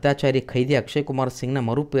ನಿರ್ಭಯ ಅತ್ಯಾಚಾರಿ ಖೈದಿ ಅಕ್ಷಯ್ ಕುಮಾರ್ ಸಿಂಗ್ನ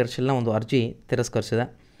ಮರುಪರಿಶೀಲನಾ ಒಂದು ಅರ್ಜಿ ತಿರಸ್ಕರಿಸಿದೆ.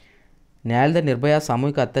 ನ್ಯಾಯಾಲಯದ ನಿರ್ಭಯ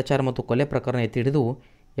ಸಾಮೂಹಿಕ ಅತ್ಯಾಚಾರ ಮತ್ತು ಕೊಲೆ ಪ್ರಕರಣ ಎತ್ತಿ ಹಿಡಿದು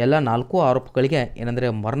ಎಲ್ಲ 4 ಆರೋಪಗಳಿಗೆ ಏನಂದರೆ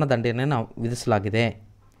ಮರಣದಂಡನೆಯನ್ನು ವಿಧಿಸಲಾಗಿದೆ.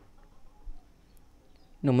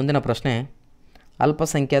 ಇನ್ನು ಮುಂದಿನ ಪ್ರಶ್ನೆ,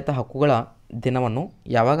 ಅಲ್ಪಸಂಖ್ಯಾತ ಹಕ್ಕುಗಳ ದಿನವನ್ನು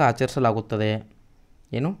ಯಾವಾಗ ಆಚರಿಸಲಾಗುತ್ತದೆ?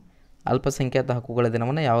 ಏನು? ಅಲ್ಪಸಂಖ್ಯಾತ ಹಕ್ಕುಗಳ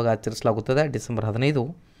ದಿನವನ್ನು ಯಾವಾಗ ಆಚರಿಸಲಾಗುತ್ತದೆ? December 15,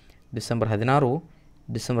 December 16,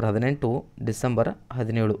 December 18, December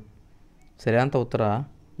 17. ಸರಿಯಾದ ಉತ್ತರ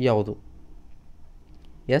ಯಾವುದು?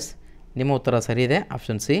 ಎಸ್, ನಿಮ್ಮ ಉತ್ತರ ಸರಿಯಿದೆ.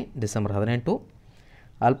 Option C, December 18.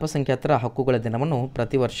 ಅಲ್ಪಸಂಖ್ಯಾತರ ಹಕ್ಕುಗಳ ದಿನವನ್ನು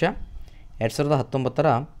ಪ್ರತಿ ವರ್ಷ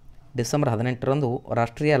 2019 ಡಿಸೆಂಬರ್ 18ರಂದು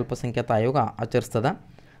ರಾಷ್ಟ್ರೀಯ ಅಲ್ಪಸಂಖ್ಯಾತ ಆಯೋಗ ಆಚರಿಸ್ತದೆ.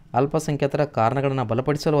 ಅಲ್ಪಸಂಖ್ಯಾತರ ಕಾರಣಗಳನ್ನು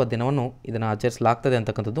ಬಲಪಡಿಸಲು ದಿನವನ್ನು ಇದನ್ನು ಆಚರಿಸಲಾಗ್ತದೆ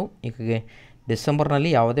ಅಂತಕ್ಕಂಥದ್ದು. ಹೀಗಾಗಿ ಡಿಸೆಂಬರ್ನಲ್ಲಿ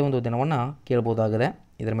ಯಾವುದೇ ಒಂದು ದಿನವನ್ನು ಕೇಳ್ಬೋದಾಗಿದೆ.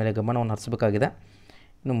 ಇದರ ಮೇಲೆ ಗಮನವನ್ನು ಹರಿಸಬೇಕಾಗಿದೆ.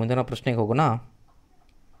 ಇನ್ನು ಮುಂದಿನ ಪ್ರಶ್ನೆಗೆ ಹೋಗೋಣ.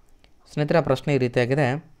 ಸ್ನೇಹಿತರ ಪ್ರಶ್ನೆ ಈ ರೀತಿಯಾಗಿದೆ: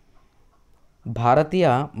 ಭಾರತೀಯ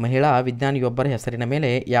ಮಹಿಳಾ ವಿಜ್ಞಾನಿಯೊಬ್ಬರ ಹೆಸರಿನ ಮೇಲೆ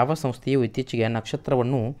ಯಾವ ಸಂಸ್ಥೆಯು ಇತ್ತೀಚೆಗೆ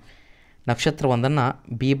ನಕ್ಷತ್ರವೊಂದನ್ನು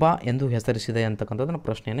ಬೀಬಾ ಎಂದು ಹೆಸರಿಸಿದೆ ಅಂತಕ್ಕಂಥದ್ದನ್ನು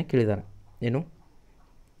ಪ್ರಶ್ನೆಯನ್ನು ಕೇಳಿದ್ದಾರೆ. ಏನು?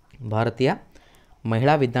 ಭಾರತೀಯ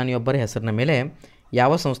ಮಹಿಳಾ ವಿಜ್ಞಾನಿಯೊಬ್ಬರ ಹೆಸರಿನ ಮೇಲೆ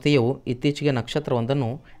ಯಾವ ಸಂಸ್ಥೆಯು ಇತ್ತೀಚೆಗೆ ನಕ್ಷತ್ರವೊಂದನ್ನು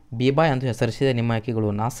ಬೀಬಾ ಎಂದು ಹೆಸರಿಸಿದೆ? ನಿಮ್ಮ ಆಯ್ಕೆಗಳು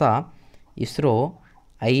NASA, ISRO,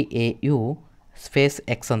 IAU, space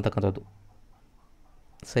X ಅಂತಕ್ಕಂಥದ್ದು.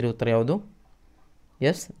 ಸರಿ ಉತ್ತರ ಯಾವುದು?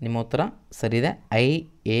 ಎಸ್, ನಿಮ್ಮ ಉತ್ತರ ಸರಿಯಿದೆ.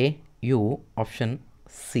 IAU, option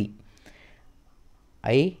C.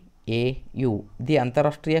 IAU the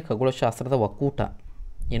ಅಂತಾರಾಷ್ಟ್ರೀಯ ಖಗೋಳಶಾಸ್ತ್ರದ ಒಕ್ಕೂಟ.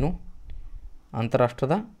 ಏನು?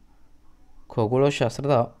 ಅಂತಾರಾಷ್ಟ್ರದ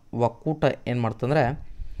ಖಗೋಳಶಾಸ್ತ್ರದ ಒಕ್ಕೂಟ ಏನು ಮಾಡ್ತಂದರೆ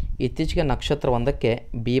ಇತ್ತೀಚೆಗೆ ನಕ್ಷತ್ರವೊಂದಕ್ಕೆ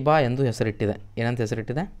ಬೀಬಾ ಎಂದು ಹೆಸರಿಟ್ಟಿದೆ. ಏನಂತ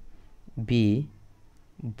ಹೆಸರಿಟ್ಟಿದೆ?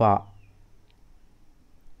 ಬೀಬಾ.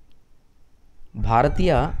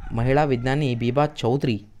 ಭಾರತೀಯ ಮಹಿಳಾ ವಿಜ್ಞಾನಿ ಬೀಬಾ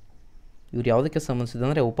ಚೌಧರಿ ಇವರು ಯಾವುದಕ್ಕೆ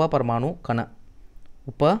ಸಂಬಂಧಿಸಿದಂದರೆ ಉಪಪರಮಾಣು ಕಣ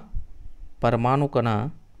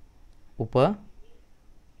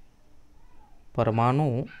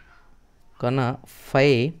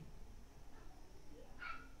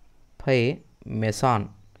ಫೈ ಮೆಸಾನ್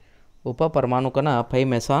ಉಪಪರಮಾಣು ಕಣ ಫೈ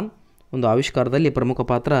ಮೆಸಾನ್ ಒಂದು ಆವಿಷ್ಕಾರದಲ್ಲಿ ಪ್ರಮುಖ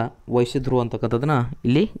ಪಾತ್ರ ವಹಿಸಿದ್ರು ಅಂತಕ್ಕಂಥದ್ದನ್ನು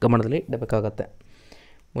ಇಲ್ಲಿ ಗಮನದಲ್ಲಿ ಇಡಬೇಕಾಗತ್ತೆ.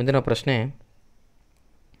 ಮುಂದಿನ ಪ್ರಶ್ನೆ,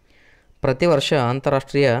 ಪ್ರತಿ ವರ್ಷ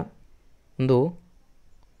ಅಂತಾರಾಷ್ಟ್ರೀಯ ಒಂದು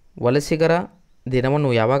ವಲಸಿಗರ ದಿನವನ್ನು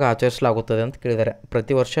ಯಾವಾಗ ಆಚರಿಸಲಾಗುತ್ತದೆ ಅಂತ ಕೇಳಿದ್ದಾರೆ.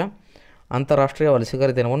 ಪ್ರತಿ ವರ್ಷ ಅಂತಾರಾಷ್ಟ್ರೀಯ ವಲಸಿಗರ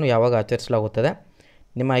ದಿನವನ್ನು ಯಾವಾಗ ಆಚರಿಸಲಾಗುತ್ತದೆ?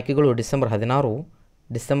 ನಿಮ್ಮ ಆಯ್ಕೆಗಳು December 16,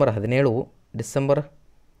 December 17, December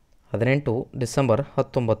 18, December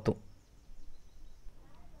 19.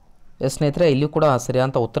 S ಸ್ನೇಹಿತರೆ, ಇಲ್ಲಿ ಕೂಡ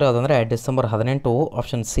ಸರಿಯಾದ ಉತ್ತರ ಯಾವುದಂದರೆ ಡಿಸೆಂಬರ್ 18,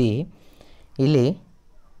 ಆಪ್ಷನ್ ಸಿ. ಇಲ್ಲಿ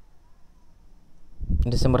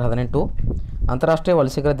ಡಿಸೆಂಬರ್ 18 ಅಂತಾರಾಷ್ಟ್ರೀಯ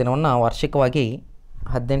ವಲಸಿಗರ ದಿನವನ್ನು ವಾರ್ಷಿಕವಾಗಿ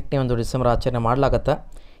 18ನೇ ಒಂದು ಡಿಸೆಂಬರ್ ಆಚರಣೆ ಮಾಡಲಾಗತ್ತೆ.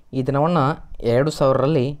 ಈ ದಿನವನ್ನು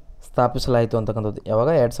 2000ರಲ್ಲಿ ಸ್ಥಾಪಿಸಲಾಯಿತು ಅಂತಕ್ಕಂಥದ್ದು. ಯಾವಾಗ?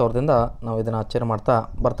 2000ದಿಂದ ನಾವು ಇದನ್ನು ಆಚರಣೆ ಮಾಡ್ತಾ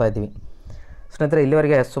ಬರ್ತಾಯಿದ್ದೀವಿ. ಸ್ನೇಹಿತರೆ,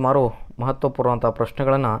 ಇಲ್ಲಿವರೆಗೆ ಸುಮಾರು ಮಹತ್ವಪೂರ್ಣವಂಥ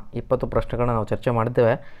ಪ್ರಶ್ನೆಗಳನ್ನು 20 ಪ್ರಶ್ನೆಗಳನ್ನು ನಾವು ಚರ್ಚೆ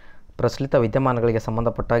ಮಾಡಿದ್ದೇವೆ. ಪ್ರಚಲಿತ ವಿದ್ಯಮಾನಗಳಿಗೆ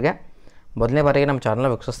ಸಂಬಂಧಪಟ್ಟಾಗೆ ಮೊದಲನೇ ಬಾರಿಗೆ ನಮ್ಮ ಚಾನಲ್ನ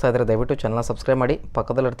ವೀಕ್ಷಿಸ್ತಾ ಇದ್ದರೆ ದಯವಿಟ್ಟು ಚಾನಲ್ನ ಸಬ್ಸ್ಕ್ರೈಬ್ ಮಾಡಿ,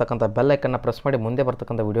 ಪಕ್ಕದಲ್ಲಿರ್ತಕ್ಕಂಥ ಬೆಲ್ ಐಕನ್ನ ಪ್ರೆಸ್ ಮಾಡಿ ಮುಂದೆ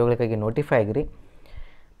ಬರ್ತಕ್ಕಂಥ ವಿಡಿಯೋಗಳಿಗಾಗಿ ನೋಟಿಫೈ ಆಗಿರಿ.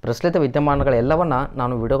 ಪ್ರಚಲಿತ ವಿದ್ಯಮಾನಗಳೆಲ್ಲವನ್ನು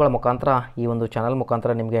ನಾನು ವಿಡಿಯೋಗಳ ಮುಖಾಂತರ ಈ ಒಂದು ಚಾನಲ್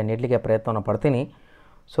ಮುಖಾಂತರ ನಿಮಗೆ ನೀಡಲಿಕ್ಕೆ ಪ್ರಯತ್ನವನ್ನು ಪಡ್ತೀನಿ.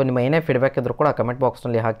 ಸೊ ನಿಮ್ಮ ಏನೇ ಫೀಡ್ಬ್ಯಾಕ್ ಇದ್ದರೂ ಕೂಡ ಕಮೆಂಟ್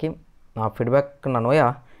ಬಾಕ್ಸ್ನಲ್ಲಿ ಹಾಕಿ, ಆ ಫೀಡ್ಬ್ಯಾಕ್ನ ಅನ್ವಯ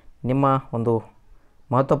ನಿಮ್ಮ ಒಂದು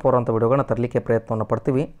ಮಹತ್ವಪೂರ್ಣವಂಥ ವಿಡಿಯೋಗಳನ್ನ ತರಲಿಕ್ಕೆ ಪ್ರಯತ್ನವನ್ನು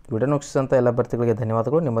ಪಡ್ತೀವಿ. ವಿಡಿಯೋ ವೀಕ್ಷಿಸಿದಂಥ ಎಲ್ಲ ಅಭ್ಯರ್ಥಿಗಳಿಗೆ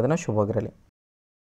ಧನ್ಯವಾದಗಳು. ನಿಮ್ಮ ದಿನ ಶುಭವಾಗಿರಲಿ.